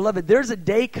 And beloved, there's a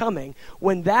day coming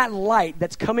when that light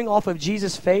that's coming off of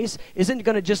Jesus' face isn't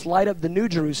going to just light up the New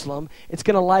Jerusalem. It's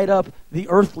going to light up the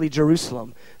earthly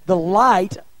Jerusalem. The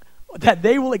light that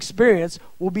they will experience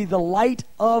will be the light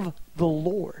of the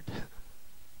Lord.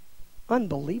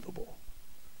 Unbelievable.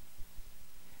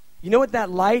 You know what that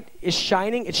light is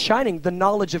shining? It's shining the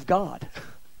knowledge of God.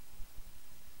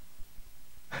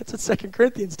 That's what 2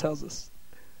 Corinthians tells us.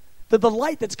 That the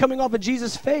light that's coming off of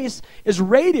Jesus' face is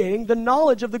radiating the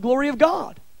knowledge of the glory of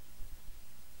God.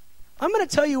 I'm going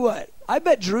to tell you what. I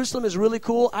bet Jerusalem is really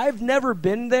cool. I've never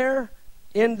been there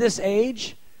in this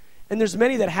age. And there's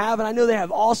many that have, and I know they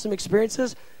have awesome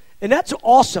experiences. And that's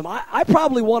awesome. I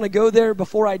probably want to go there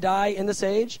before I die in this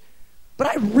age. But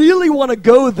I really want to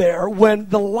go there when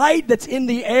the light that's in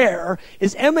the air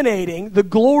is emanating the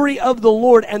glory of the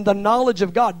Lord and the knowledge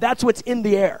of God. That's what's in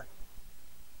the air.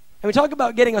 And we talk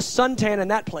about getting a suntan in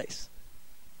that place.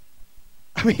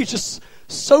 I mean, you're just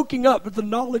soaking up with the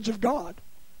knowledge of God.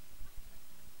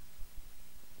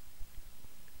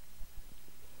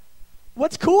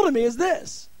 What's cool to me is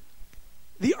this.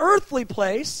 The earthly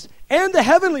place and the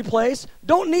heavenly place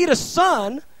don't need a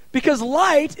sun because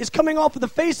light is coming off of the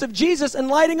face of Jesus and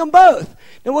lighting them both.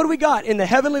 Now what do we got? In the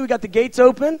heavenly, we got the gates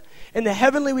open. In the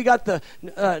heavenly, we got the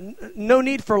no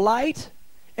need for light.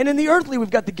 And in the earthly, we've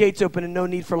got the gates open and no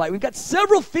need for light. We've got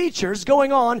several features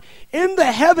going on in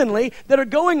the heavenly that are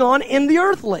going on in the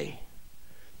earthly.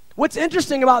 What's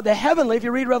interesting about the heavenly, if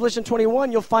you read Revelation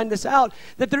 21, you'll find this out,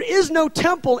 that there is no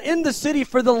temple in the city,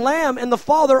 for the Lamb and the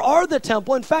Father are the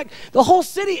temple. In fact, the whole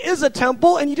city is a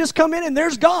temple, and you just come in and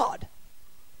there's God.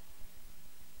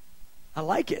 I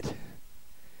like it.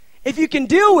 If you can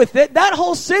deal with it, that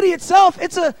whole city itself,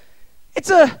 it's a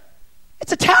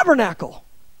tabernacle.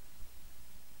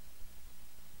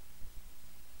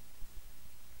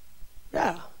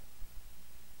 Yeah.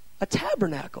 A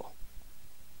tabernacle.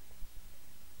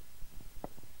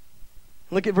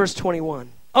 Look at verse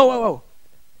 21. Oh.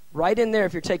 Right in there,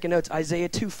 if you're taking notes, Isaiah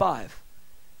 2:5.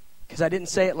 Because I didn't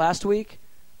say it last week,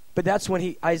 but that's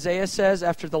when Isaiah says,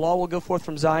 after the law will go forth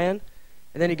from Zion,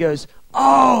 and then he goes,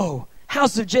 "Oh,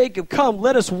 house of Jacob, come,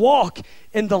 let us walk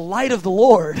in the light of the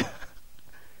Lord." He's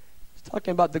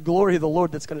talking about the glory of the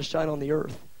Lord that's going to shine on the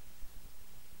earth.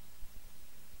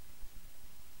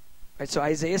 All right, so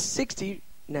Isaiah 60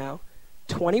 now,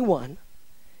 21,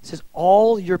 says,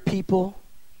 "All your people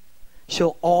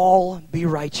shall all be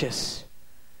righteous.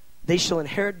 They shall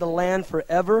inherit the land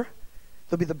forever.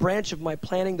 They'll be the branch of my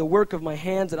planting, the work of my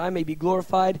hands, that I may be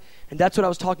glorified." And that's what I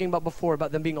was talking about before,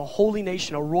 about them being a holy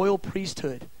nation, a royal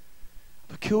priesthood,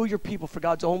 a peculiar people for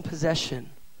God's own possession.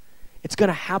 It's going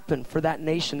to happen for that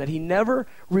nation that he never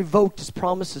revoked his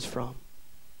promises from.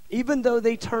 Even though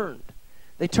they turned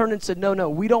and said, no,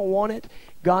 we don't want it.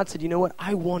 God said, you know what?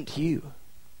 I want you.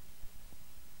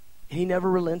 And he never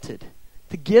relented.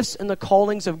 The gifts and the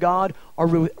callings of God are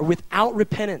without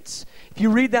repentance. If you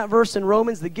read that verse in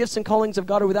Romans, the gifts and callings of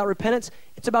God are without repentance,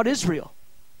 it's about Israel.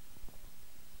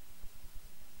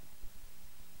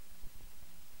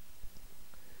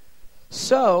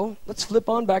 So, let's flip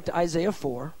on back to Isaiah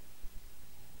 4.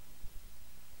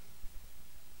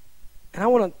 And I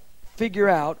want to figure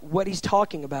out what he's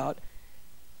talking about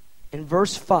in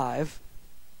verse 5,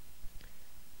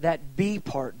 that B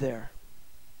part there.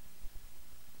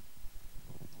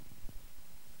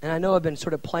 And I know I've been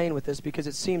sort of playing with this because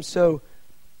it seems so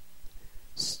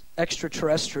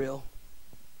extraterrestrial.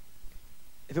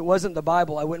 If it wasn't the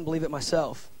Bible, I wouldn't believe it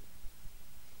myself.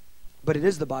 But it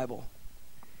is the Bible.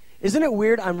 Isn't it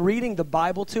weird? I'm reading the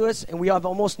Bible to us and we have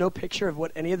almost no picture of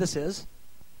what any of this is.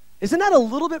 Isn't that a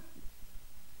little bit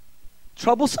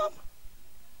troublesome?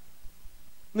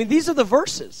 I mean, these are the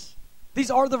verses. These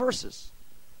are the verses.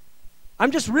 I'm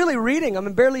just really reading them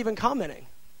and barely even commenting.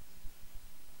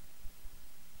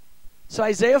 So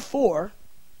Isaiah 4,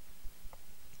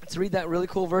 let's read that really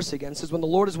cool verse again. It says, "When the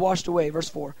Lord has washed away," verse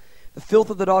 4, "the filth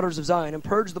of the daughters of Zion and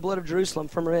purged the blood of Jerusalem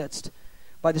from her midst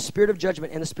by the spirit of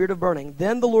judgment and the spirit of burning,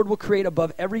 then the Lord will create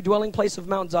above every dwelling place of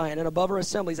Mount Zion and above her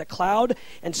assemblies a cloud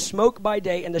and smoke by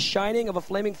day and the shining of a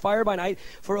flaming fire by night.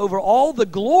 For over all the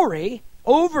glory,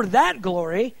 over that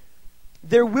glory,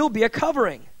 there will be a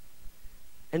covering.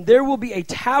 And there will be a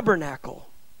tabernacle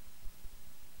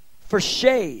for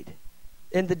shade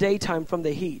in the daytime from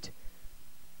the heat,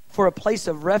 for a place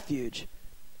of refuge,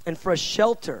 and for a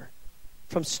shelter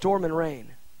from storm and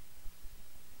rain."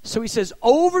 So he says,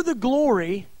 over the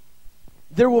glory,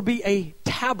 there will be a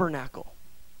tabernacle.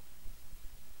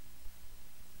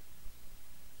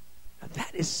 Now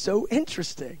that is so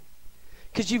interesting.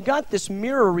 Because you've got this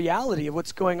mirror reality of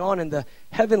what's going on in the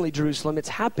heavenly Jerusalem. It's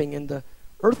happening in the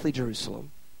earthly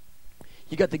Jerusalem.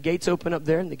 You got the gates open up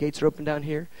there, and the gates are open down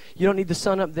here. You don't need the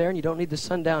sun up there, and you don't need the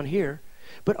sun down here.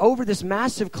 But over this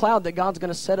massive cloud that God's going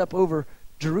to set up over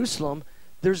Jerusalem,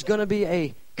 there's going to be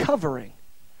a covering,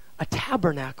 a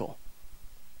tabernacle.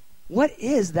 What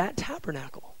is that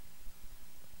tabernacle?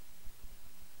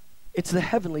 It's the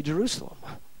heavenly Jerusalem.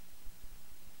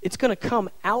 It's going to come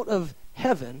out of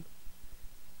heaven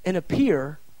and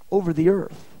appear over the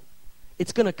earth.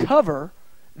 It's going to cover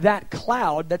that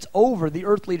cloud that's over the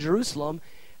earthly Jerusalem,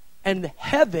 and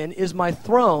heaven is my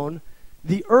throne,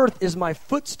 the earth is my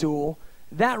footstool.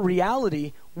 That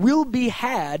reality will be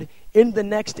had in the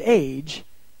next age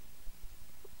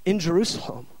in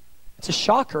Jerusalem. It's a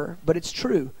shocker, but it's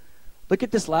true. Look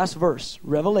at this last verse,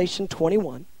 Revelation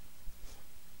 21,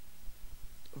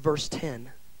 verse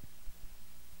 10.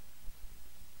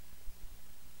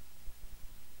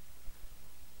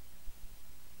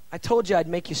 I told you I'd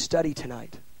make you study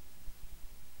tonight.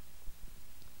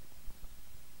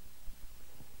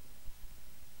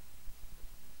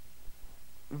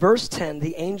 Verse 10,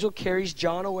 the angel carries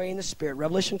John away in the spirit,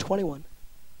 Revelation 21,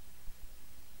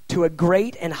 to a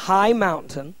great and high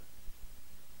mountain,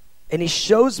 and he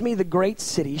shows me the great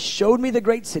city,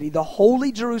 the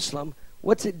holy Jerusalem.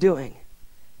 What's it doing?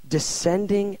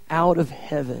 Descending out of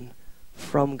heaven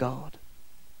from God.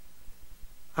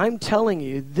 I'm telling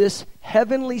you, this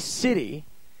heavenly city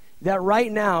that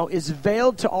right now is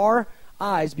veiled to our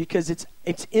eyes because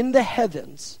it's in the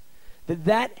heavens,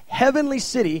 that heavenly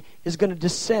city is going to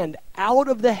descend out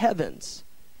of the heavens,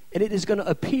 and it is going to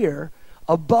appear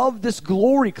above this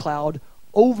glory cloud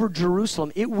over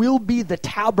Jerusalem. It will be the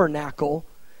tabernacle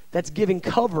that's giving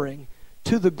covering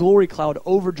to the glory cloud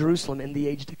over Jerusalem in the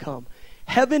age to come.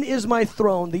 Heaven is my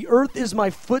throne, the earth is my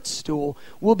footstool,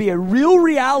 will be a real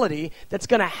reality that's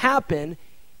going to happen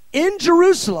in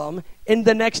Jerusalem in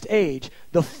the next age.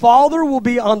 The Father will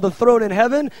be on the throne in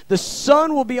heaven, the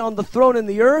Son will be on the throne in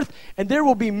the earth, and there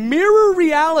will be mirror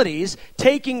realities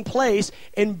taking place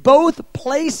in both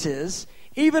places,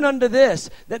 even unto this,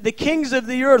 that the kings of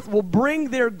the earth will bring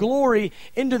their glory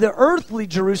into the earthly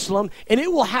Jerusalem, and it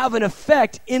will have an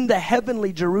effect in the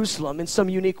heavenly Jerusalem in some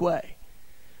unique way.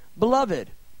 Beloved,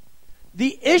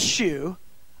 the issue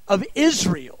of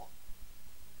Israel,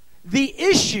 the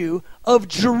issue of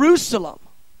Jerusalem,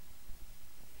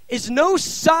 is no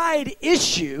side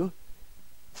issue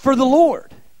for the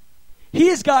Lord. He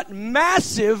has got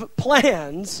massive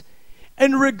plans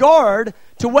in regard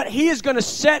to what he is going to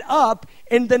set up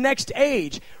in the next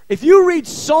age. If you read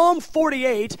Psalm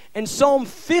 48 and Psalm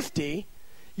 50,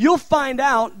 you'll find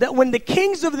out that when the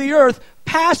kings of the earth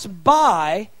pass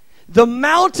by the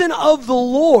mountain of the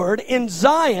Lord in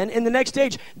Zion in the next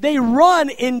age, they run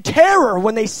in terror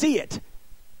when they see it.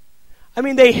 I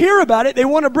mean, they hear about it. They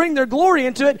want to bring their glory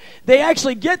into it. They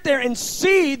actually get there and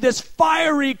see this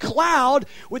fiery cloud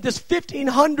with this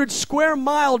 1,500 square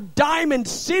mile diamond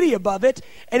city above it,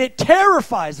 and it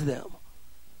terrifies them.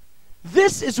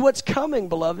 This is what's coming,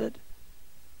 beloved.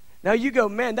 Now you go,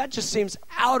 man, that just seems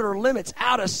outer limits,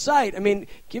 out of sight. I mean,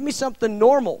 give me something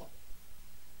normal.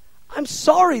 I'm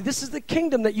sorry, this is the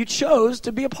kingdom that you chose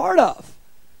to be a part of.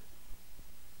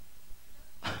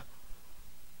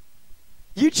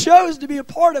 You chose to be a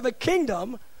part of a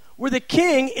kingdom where the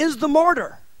king is the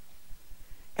martyr.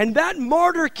 And that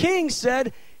martyr king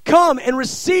said, come and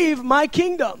receive my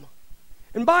kingdom.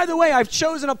 And by the way, I've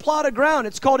chosen a plot of ground.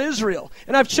 It's called Israel.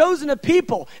 And I've chosen a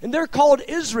people, and they're called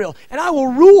Israel. And I will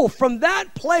rule from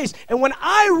that place. And when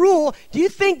I rule, do you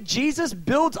think Jesus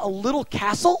builds a little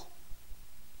castle?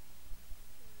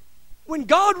 When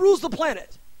God rules the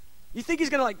planet, you think he's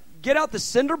going to get out the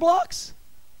cinder blocks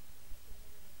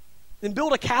and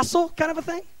build a castle kind of a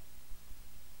thing?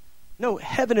 No,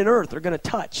 heaven and earth are going to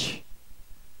touch.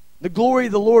 The glory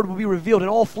of the Lord will be revealed, and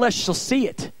all flesh shall see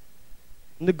it.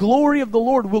 And the glory of the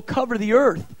Lord will cover the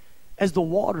earth as the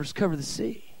waters cover the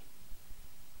sea.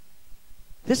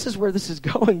 This is where this is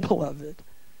going, beloved.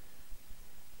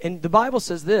 And the Bible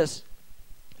says this,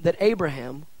 that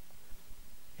Abraham,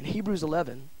 in Hebrews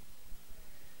 11,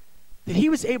 that he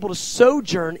was able to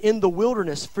sojourn in the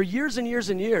wilderness for years and years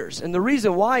and years. And the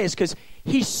reason why is because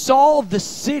he saw the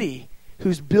city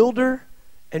whose builder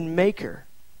and maker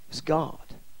is God.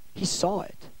 He saw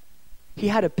it. He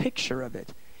had a picture of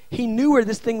it. He knew where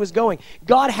this thing was going.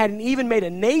 God hadn't even made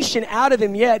a nation out of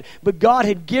him yet, but God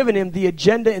had given him the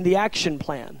agenda and the action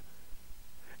plan.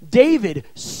 David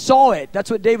saw it. That's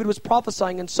what David was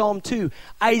prophesying in Psalm 2.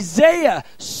 Isaiah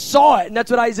saw it. And that's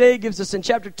what Isaiah gives us in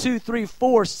chapter 2, 3,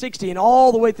 4, 60, and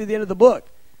all the way through the end of the book.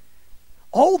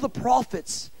 all the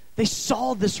prophets, they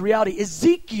saw this reality.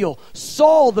 Ezekiel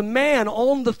saw the man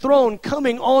on the throne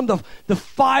coming on the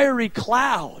fiery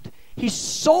cloud. He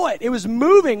saw it. It was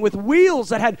moving with wheels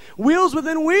that had wheels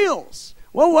within wheels.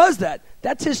 What was that?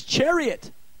 That's his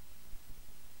chariot.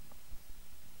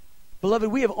 Beloved,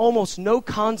 we have almost no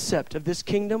concept of this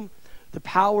kingdom, the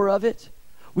power of it.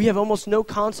 We have almost no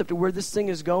concept of where this thing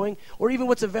is going or even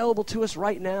what's available to us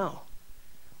right now.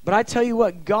 But I tell you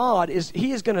what,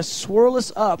 He is going to swirl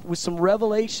us up with some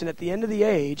revelation at the end of the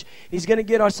age. He's going to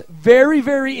get us very,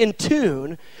 very in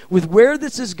tune with where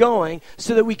this is going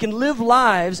so that we can live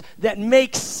lives that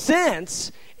make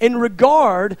sense in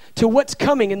regard to what's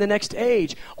coming in the next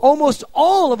age. Almost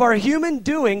all of our human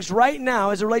doings right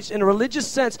now, as it relates in a religious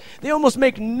sense, they almost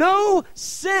make no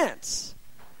sense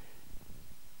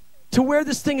to where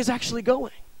this thing is actually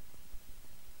going.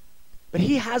 But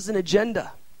He has an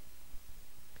agenda.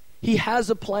 He has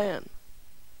a plan.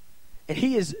 And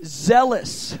He is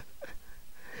zealous.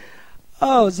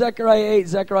 Oh, Zechariah 8,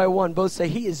 Zechariah 1 both say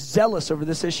He is zealous over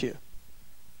this issue.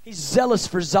 He's zealous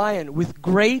for Zion with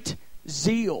great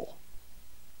zeal.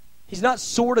 He's not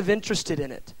sort of interested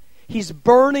in it. He's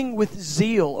burning with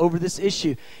zeal over this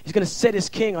issue. He's going to set His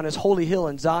king on His holy hill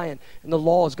in Zion, and the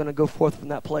law is going to go forth from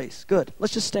that place. Good.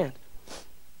 Let's just stand.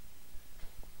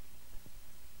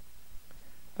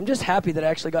 I'm just happy that I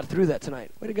actually got through that tonight.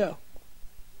 Way to go.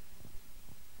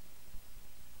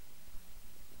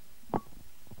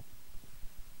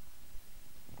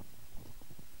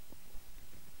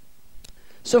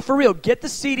 So for real, get the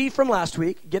CD from last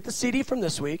week, get the CD from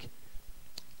this week,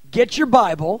 get your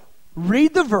Bible,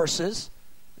 read the verses,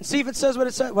 and see if it says what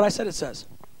I said it says.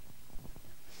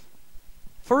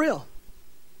 For real.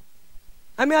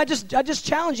 I mean, I just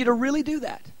challenge you to really do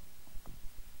that.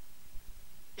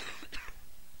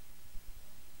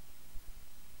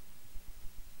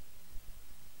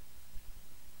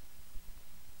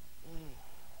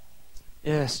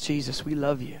 Yes, Jesus, we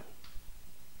love you.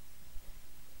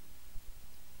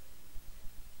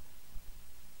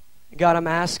 God, I'm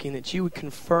asking that you would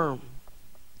confirm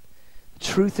the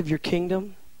truth of your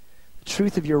kingdom, the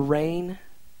truth of your reign,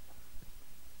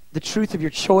 the truth of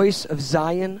your choice of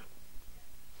Zion.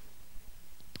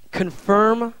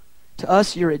 Confirm to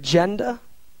us your agenda.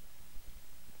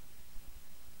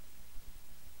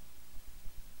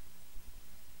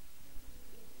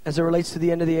 As it relates to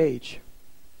the end of the age.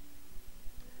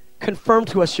 Confirm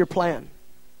to us your plan.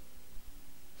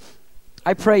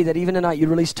 I pray that even tonight you'd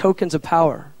release tokens of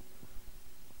power.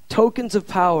 Tokens of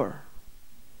power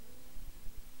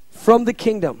from the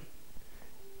kingdom.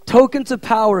 Tokens of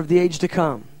power of the age to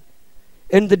come.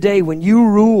 In the day when you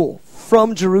rule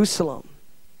from Jerusalem.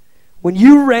 When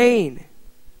you reign.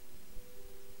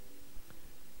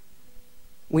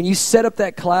 When you set up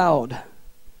that cloud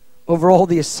over all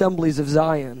the assemblies of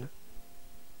Zion.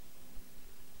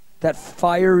 That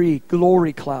fiery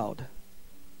glory cloud.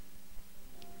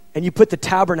 And you put the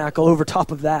tabernacle over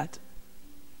top of that.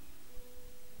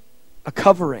 A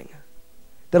covering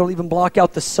that'll even block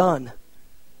out the sun.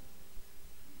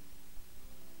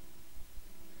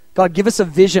 God, give us a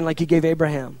vision like you gave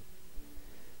Abraham.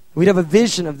 We'd have a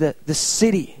vision of the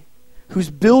city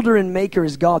whose builder and maker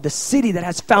is God. The city that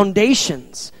has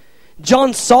foundations.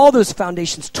 John saw those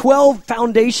foundations, 12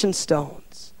 foundation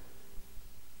stones.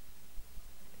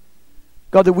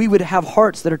 God, that we would have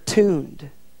hearts that are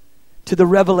tuned to the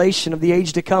revelation of the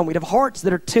age to come. We'd have hearts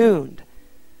that are tuned.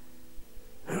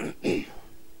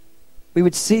 We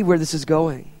would see where this is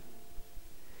going.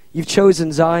 You've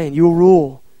chosen Zion. You will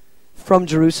rule from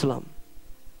Jerusalem.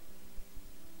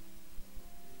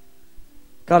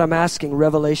 God, I'm asking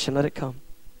revelation. Let it come.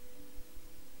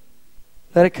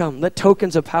 Let it come. Let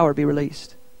tokens of power be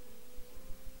released.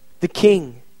 The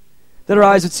King. That our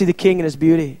eyes would see the King in His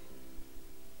beauty.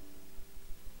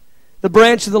 The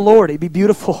branch of the Lord, He'd be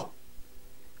beautiful.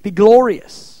 Be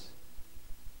glorious.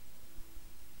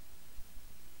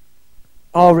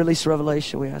 Oh, release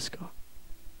revelation, we ask God.